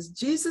 it says,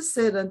 "Jesus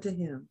said unto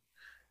him,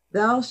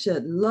 Thou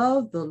shalt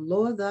love the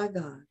Lord thy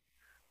God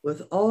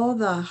with all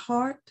thy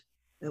heart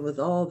and with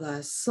all thy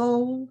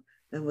soul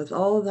and with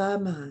all thy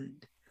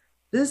mind.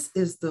 This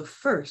is the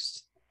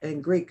first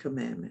and great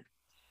commandment."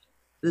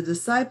 The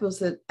disciples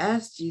had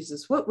asked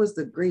Jesus, what was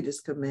the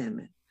greatest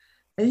commandment?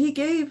 And he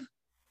gave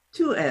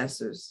two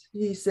answers.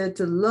 He said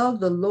to love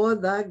the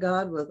Lord thy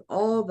God with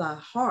all thy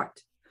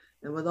heart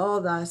and with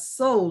all thy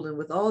soul and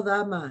with all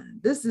thy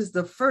mind. This is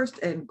the first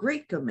and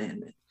great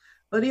commandment.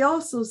 But he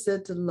also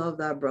said to love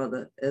thy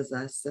brother as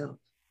thyself.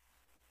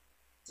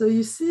 So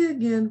you see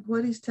again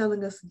what he's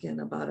telling us again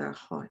about our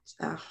hearts.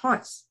 Our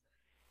hearts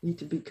need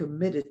to be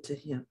committed to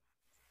him,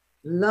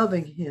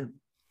 loving him,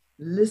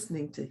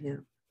 listening to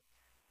him.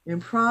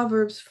 In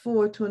Proverbs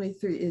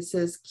 4:23, it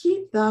says,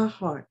 "Keep thy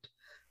heart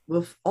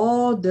with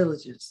all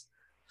diligence,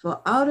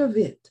 for out of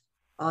it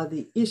are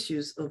the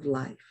issues of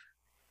life."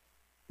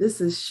 This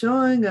is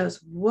showing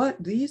us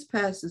what these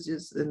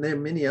passages, and there are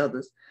many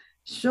others,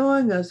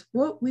 showing us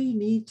what we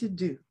need to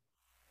do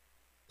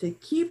to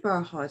keep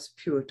our hearts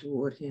pure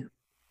toward him,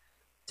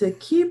 to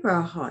keep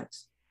our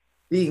hearts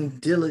being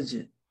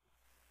diligent.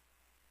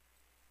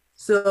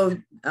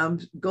 So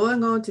I'm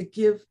going on to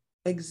give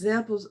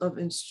examples of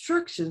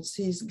instructions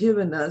he's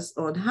given us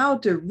on how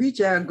to reach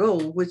our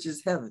goal, which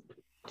is heaven.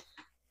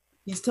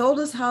 He's told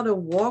us how to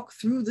walk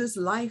through this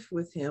life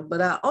with him,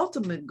 but our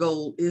ultimate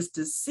goal is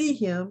to see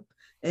him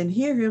and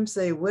hear him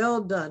say,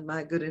 "Well done,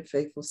 my good and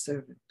faithful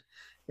servant."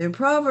 In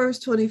Proverbs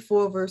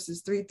 24,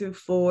 verses 3 through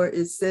 4,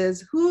 it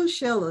says, who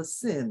shall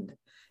ascend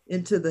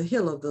into the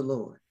hill of the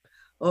Lord?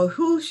 Or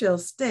who shall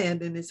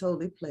stand in his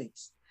holy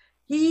place?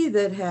 He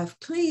that hath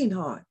clean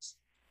hearts,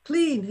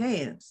 clean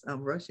hands,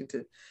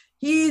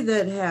 he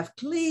that hath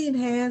clean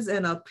hands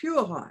and a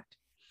pure heart,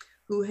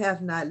 who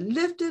hath not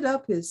lifted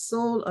up his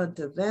soul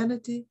unto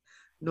vanity,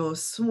 nor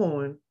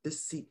sworn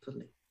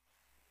deceitfully.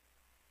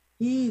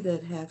 He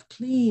that hath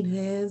clean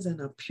hands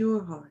and a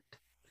pure heart.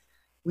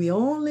 We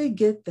only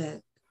get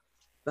that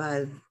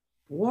by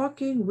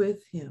walking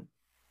with him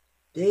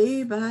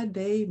day by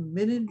day,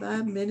 minute by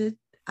minute,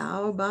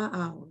 hour by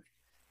hour,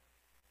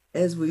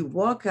 as we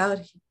walk out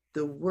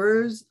the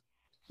words,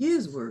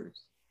 his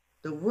words,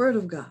 the word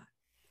of God,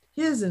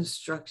 his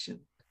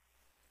instruction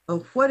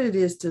of what it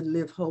is to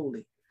live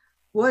holy,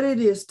 what it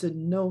is to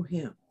know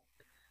him.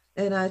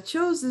 And I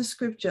chose this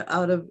scripture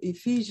out of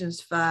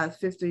Ephesians 5,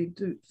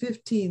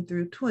 15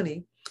 through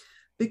 20,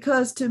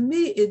 because to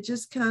me, it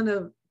just kind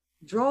of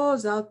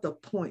draws out the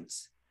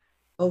points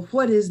of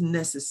what is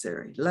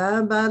necessary,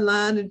 line by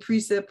line and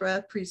precept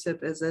by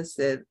precept, as I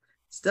said.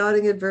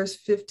 Starting at verse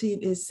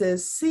 15, it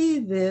says, see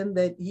then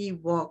that ye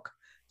walk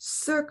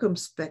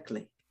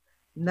circumspectly,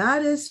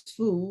 not as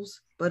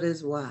fools, but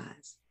as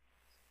wise.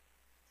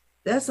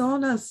 That's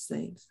on us,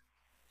 saints.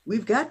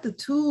 We've got the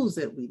tools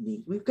that we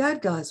need. We've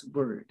got God's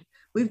word.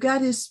 We've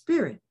got his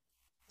spirit.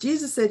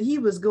 Jesus said he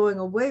was going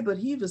away, but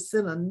he will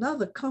send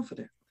another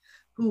comforter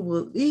who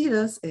will lead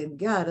us and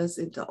guide us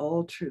into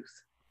all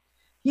truth.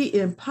 He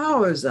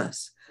empowers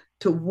us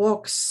to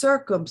walk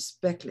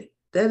circumspectly,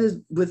 that is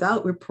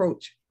without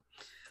reproach,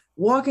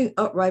 walking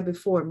upright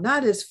before him,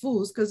 not as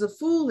fools, because a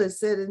fool has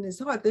said in his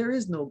heart, there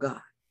is no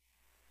God.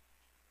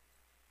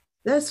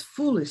 That's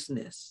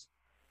foolishness.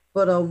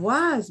 But a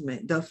wise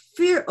man, the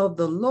fear of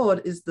the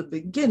Lord is the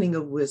beginning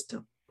of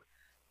wisdom,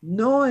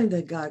 knowing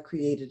that God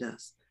created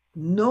us,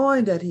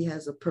 knowing that he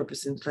has a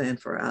purpose and plan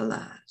for our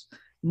lives,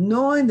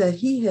 knowing that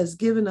he has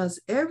given us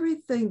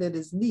everything that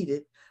is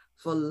needed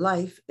for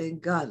life and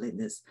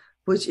godliness,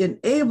 which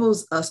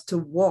enables us to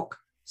walk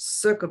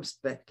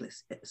circumspectly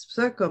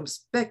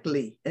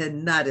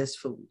and not as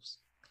fools,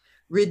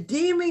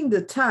 redeeming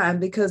the time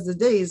because the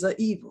days are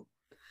evil.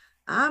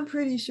 I'm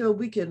pretty sure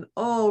we can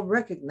all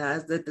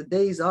recognize that the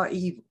days are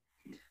evil.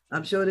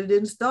 I'm sure they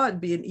didn't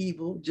start being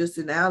evil just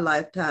in our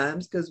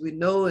lifetimes, because we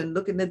know, in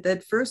looking at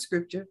that first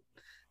scripture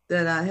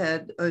that I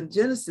had in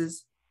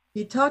Genesis,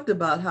 he talked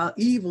about how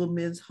evil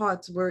men's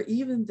hearts were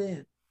even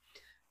then.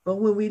 But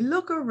when we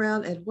look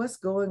around at what's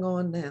going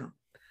on now,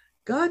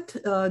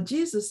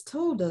 Jesus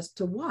told us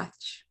to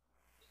watch,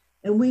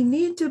 and we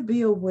need to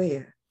be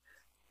aware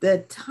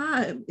that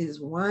time is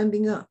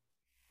winding up.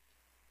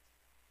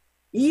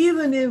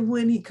 Even if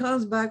when he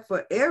comes back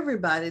for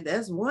everybody,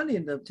 that's one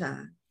end of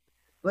time.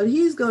 But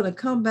he's going to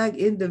come back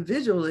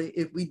individually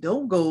if we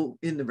don't go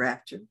in the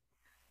rapture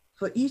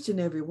for each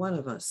and every one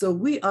of us. So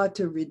we are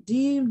to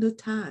redeem the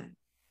time,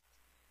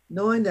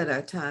 knowing that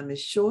our time is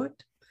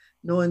short,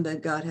 knowing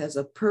that God has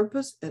a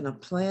purpose and a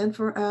plan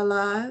for our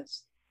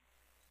lives,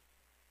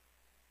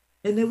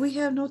 and that we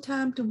have no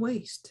time to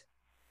waste.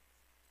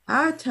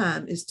 Our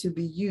time is to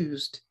be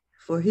used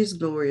for his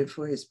glory and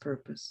for his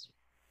purpose.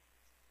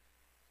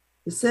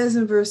 It says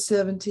in verse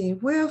 17,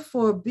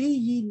 wherefore be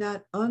ye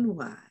not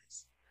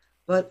unwise,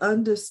 but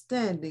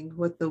understanding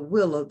what the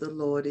will of the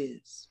Lord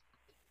is.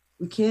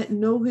 We can't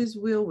know his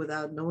will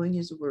without knowing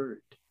his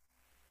word.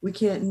 We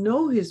can't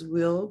know his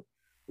will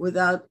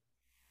without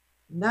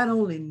not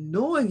only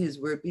knowing his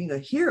word, being a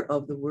hearer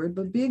of the word,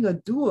 but being a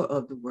doer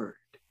of the word.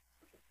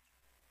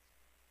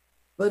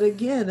 But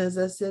again, as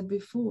I said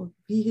before,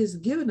 he has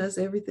given us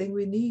everything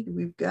we need.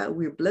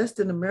 We're blessed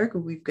in America.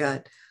 We've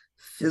got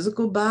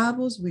physical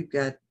Bibles. We've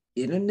got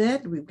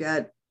internet. We've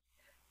got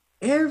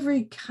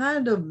every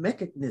kind of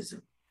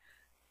mechanism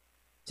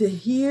to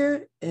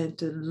hear and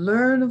to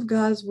learn of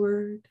God's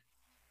word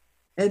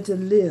and to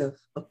live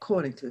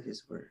according to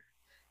his word.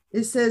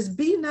 It says,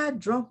 be not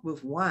drunk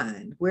with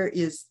wine,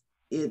 wherein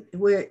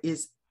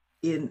is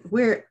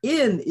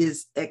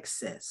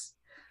excess,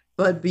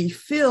 but be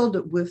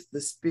filled with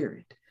the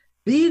Spirit.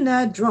 Be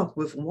not drunk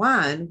with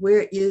wine,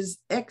 where is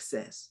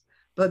excess,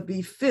 but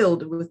be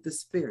filled with the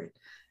Spirit.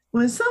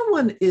 When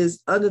someone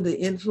is under the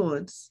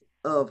influence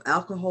of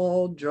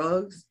alcohol,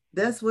 drugs,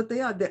 that's what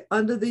they are. They're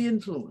under the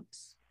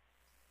influence.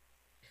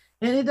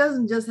 And it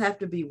doesn't just have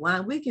to be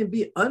wine. We can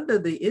be under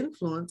the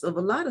influence of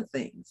a lot of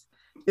things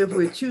if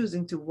we're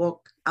choosing to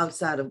walk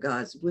outside of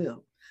God's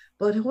will.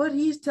 But what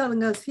he's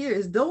telling us here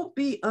is don't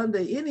be under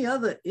any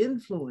other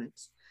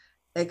influence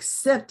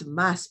except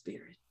my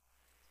spirit.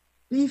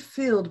 Be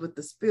filled with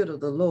the Spirit of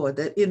the Lord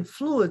that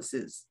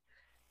influences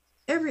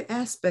every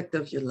aspect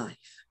of your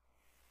life.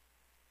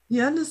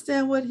 You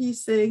understand what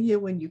he's saying here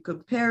when you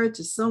compare it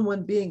to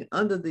someone being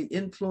under the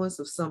influence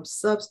of some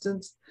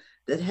substance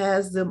that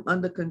has them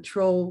under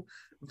control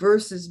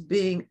versus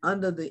being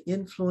under the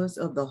influence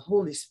of the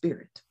Holy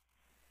Spirit,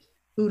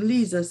 who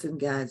leads us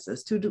and guides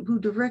us, who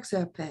directs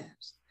our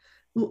paths,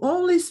 who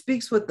only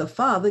speaks what the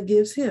Father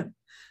gives him.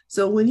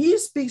 So when he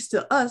speaks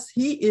to us,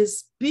 he is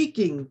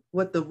speaking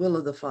what the will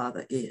of the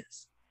Father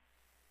is.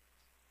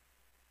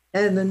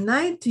 And the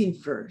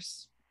 19th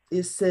verse,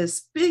 it says,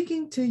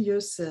 speaking to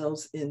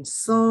yourselves in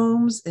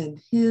psalms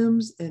and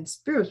hymns and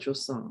spiritual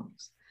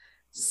songs,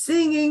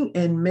 singing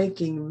and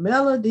making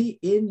melody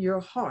in your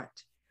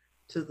heart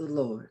to the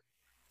Lord.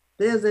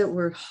 There's that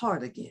word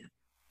heart again.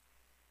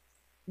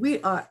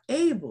 We are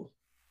able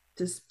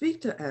to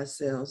speak to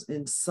ourselves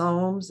in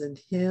psalms and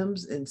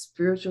hymns and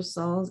spiritual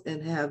songs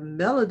and have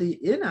melody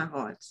in our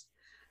hearts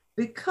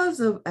because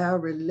of our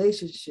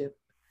relationship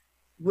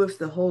with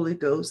the Holy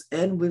Ghost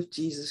and with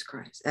Jesus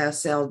Christ, our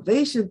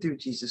salvation through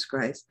Jesus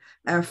Christ,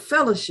 our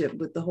fellowship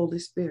with the Holy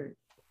Spirit.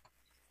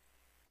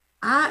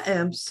 I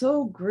am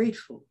so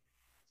grateful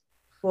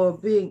for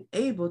being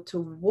able to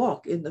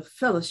walk in the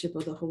fellowship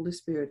of the Holy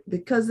Spirit,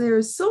 because there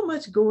is so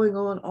much going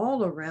on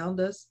all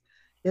around us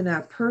in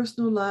our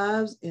personal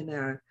lives, in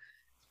our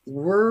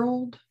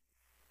world,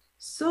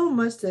 so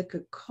much that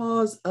could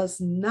cause us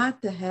not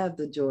to have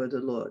the joy of the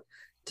Lord,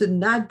 to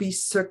not be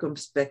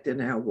circumspect in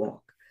our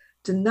walk,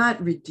 to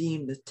not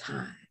redeem the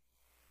time.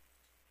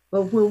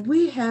 But when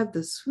we have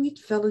the sweet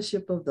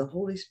fellowship of the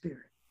Holy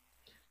Spirit,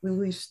 when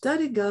we've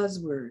studied God's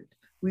word,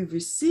 we've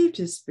received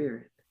his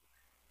Spirit,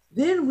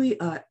 then we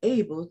are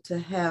able to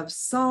have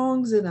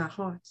songs in our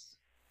hearts.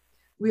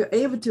 We are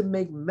able to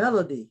make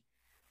melody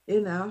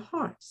in our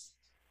hearts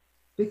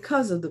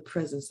because of the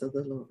presence of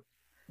the Lord.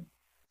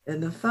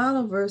 And the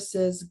final verse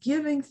says,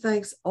 giving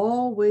thanks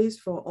always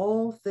for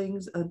all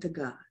things unto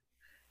God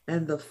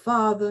and the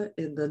Father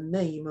in the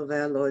name of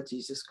our Lord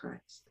Jesus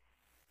Christ.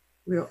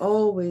 We are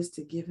always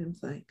to give him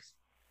thanks,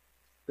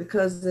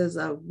 because as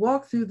I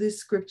walk through these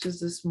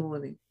scriptures this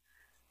morning,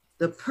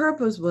 the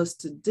purpose was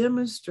to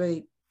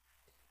demonstrate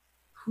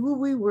who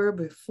we were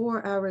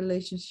before our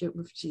relationship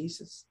with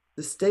Jesus,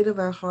 the state of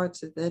our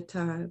hearts at that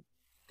time,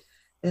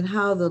 and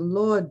how the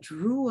Lord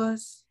drew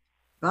us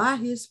by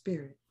his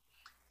Spirit.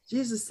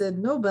 Jesus said,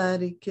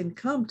 nobody can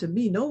come to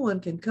me, no one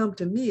can come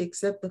to me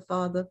except the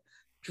Father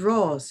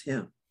draws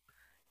him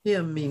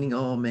meaning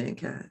all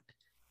mankind.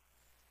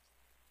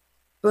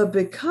 But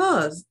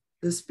because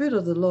the Spirit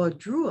of the Lord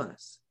drew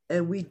us,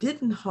 and we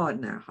didn't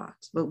harden our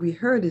hearts, but we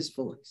heard his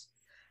voice,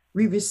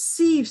 we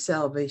received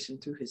salvation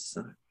through his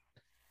Son.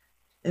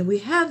 And we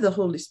have the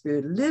Holy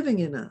Spirit living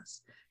in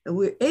us, and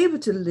we're able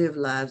to live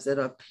lives that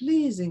are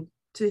pleasing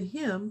to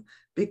him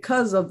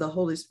because of the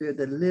Holy Spirit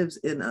that lives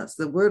in us,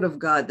 the word of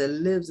God that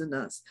lives in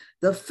us,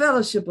 the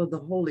fellowship of the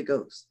Holy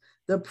Ghost,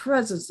 the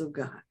presence of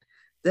God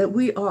that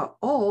we are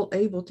all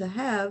able to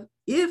have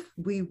if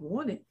we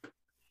want it,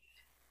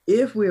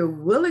 if we're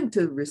willing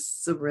to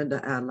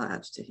surrender our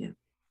lives to him.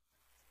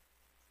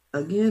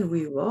 Again,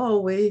 we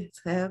always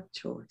have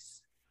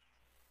choice.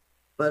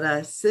 But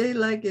I say,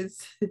 like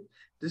it's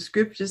the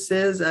scripture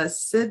says,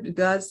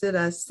 God said,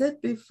 I set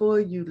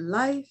before you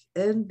life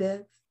and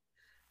death,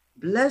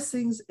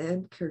 blessings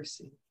and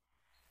cursing.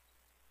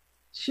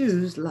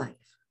 Choose life.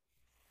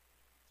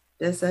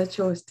 That's our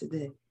choice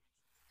today.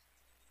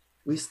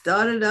 We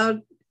started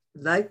out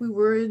like we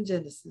were in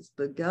Genesis,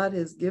 but God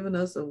has given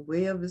us a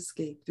way of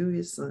escape through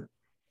his Son.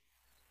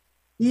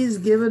 He's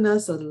given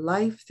us a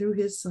life through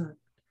his Son,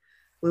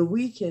 where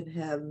we can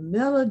have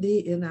melody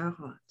in our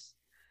hearts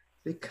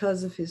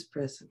because of his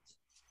presence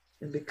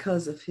and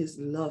because of his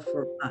love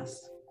for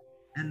us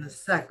and the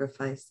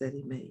sacrifice that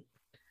he made.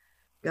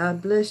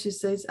 God bless you,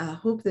 saints. I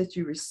hope that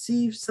you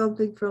received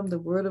something from the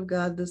word of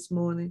God this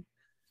morning.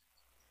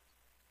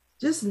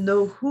 Just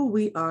know who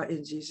we are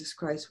in Jesus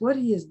Christ, what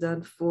he has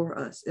done for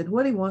us, and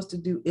what he wants to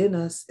do in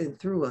us and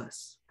through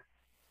us.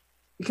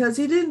 Because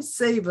he didn't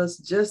save us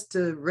just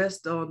to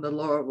rest on the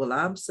Lord. Well,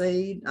 I'm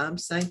saved, I'm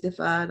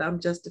sanctified, I'm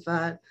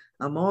justified,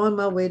 I'm on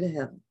my way to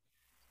heaven.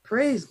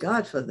 Praise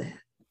God for that.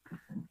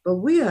 But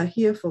we are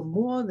here for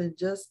more than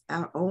just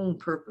our own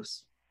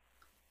purpose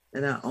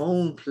and our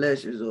own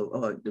pleasures,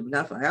 or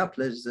not for our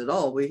pleasures at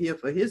all. We're here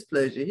for his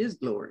pleasure, his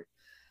glory.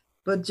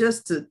 But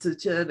just to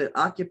try to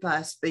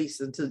occupy space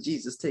until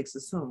Jesus takes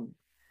us home.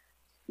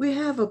 We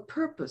have a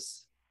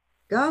purpose.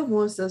 God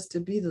wants us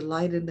to be the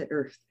light in the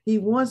earth. He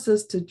wants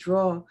us to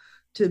draw,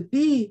 to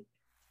be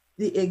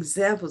the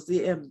examples,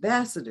 the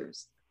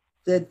ambassadors,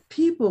 that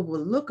people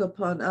will look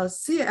upon us,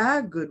 see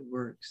our good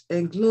works,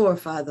 and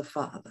glorify the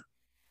Father.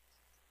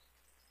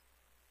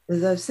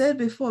 As I've said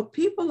before,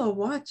 people are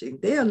watching.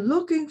 They are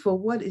looking for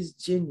what is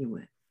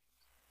genuine.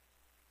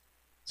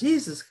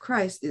 Jesus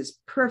Christ is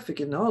perfect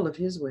in all of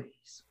his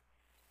ways.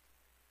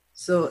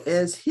 So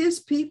as his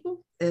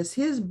people, as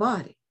his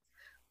body,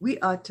 we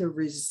are to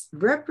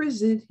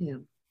represent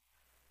him,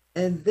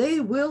 and they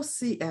will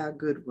see our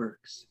good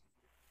works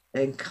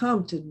and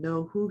come to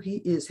know who he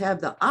is, have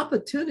the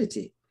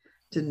opportunity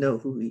to know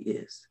who he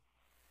is.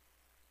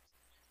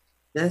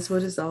 That's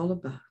what it's all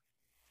about.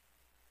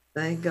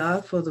 Thank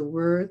God for the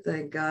word.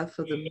 Thank God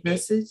for the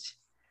message.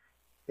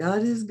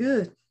 God is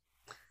good.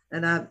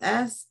 And I've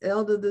asked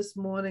Elder this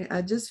morning,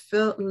 I just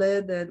felt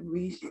led that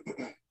we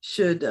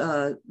should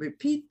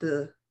repeat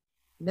the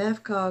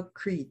FTNFCOG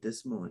creed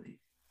this morning.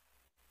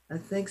 I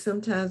think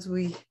sometimes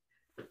we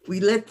we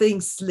let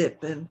things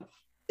slip, and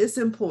it's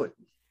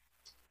important.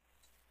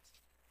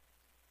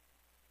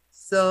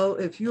 So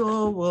if you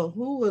all will,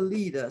 who will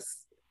lead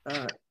us?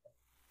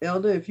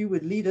 Elder, if you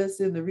would lead us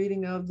in the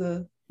reading of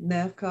the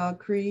NAFCOG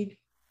Creed.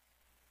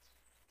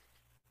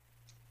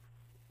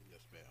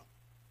 Yes, ma'am.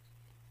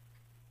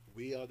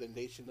 We are the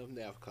nation of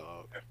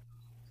NAFCOG,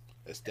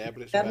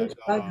 established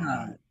by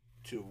God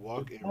to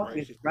walk in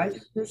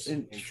righteousness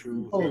and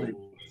true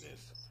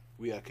holiness.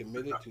 We are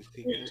committed to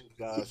seeking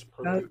God's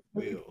perfect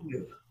will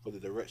for the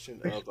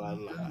direction of our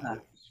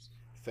lives,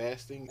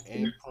 fasting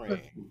and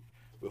praying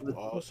with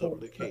all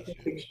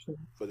supplication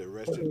for the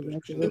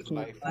resolution of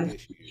life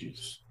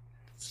issues,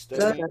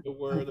 studying the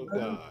Word of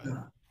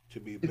God to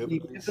be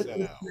biblically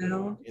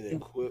sound and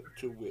equipped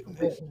to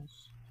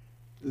witness,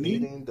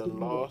 leading the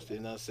lost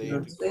and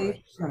unsaved to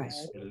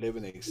Christ, and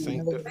living a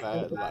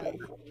sanctified life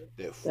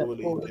that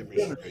fully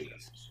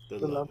demonstrates the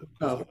love of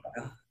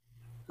God.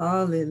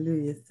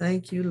 Hallelujah.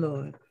 Thank you,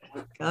 Lord.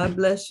 God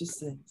bless you,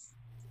 saints.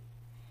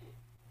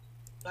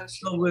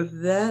 So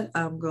with that,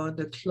 I'm going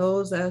to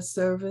close our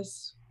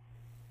service,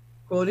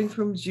 quoting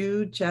from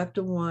Jude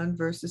chapter 1,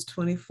 verses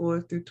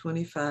 24 through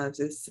 25.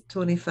 It's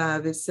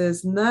 25. It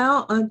says,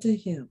 "Now unto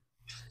him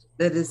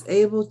that is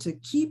able to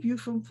keep you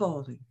from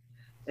falling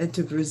and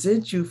to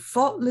present you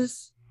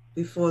faultless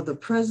before the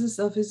presence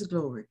of his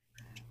glory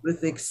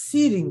with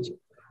exceeding joy,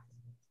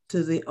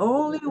 to the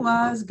only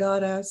wise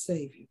God our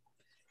Savior,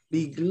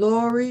 be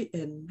glory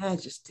and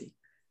majesty,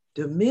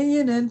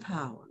 dominion and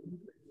power,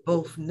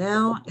 both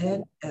now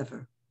and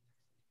ever.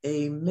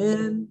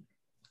 Amen,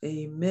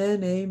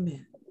 amen,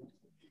 amen."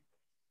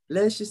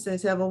 Bless you,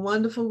 saints. Have a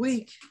wonderful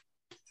week.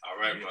 All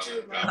right,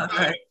 Mother. All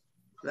right.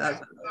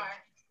 Bye-bye.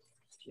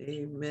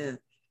 Amen.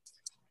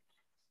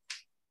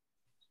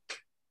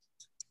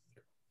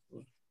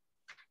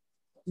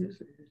 There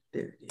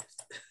it is.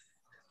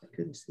 I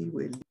couldn't see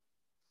where.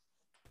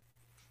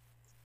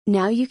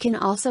 Now you can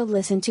also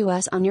listen to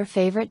us on your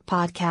favorite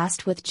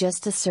podcast with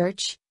just a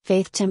search,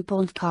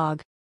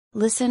 FTNFCOG.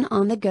 Listen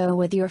on the go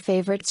with your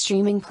favorite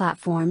streaming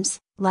platforms,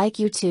 like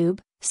YouTube,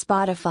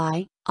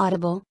 Spotify,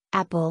 Audible,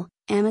 Apple,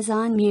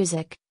 Amazon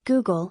Music,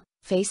 Google,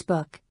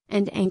 Facebook,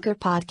 and Anchor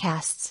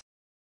Podcasts.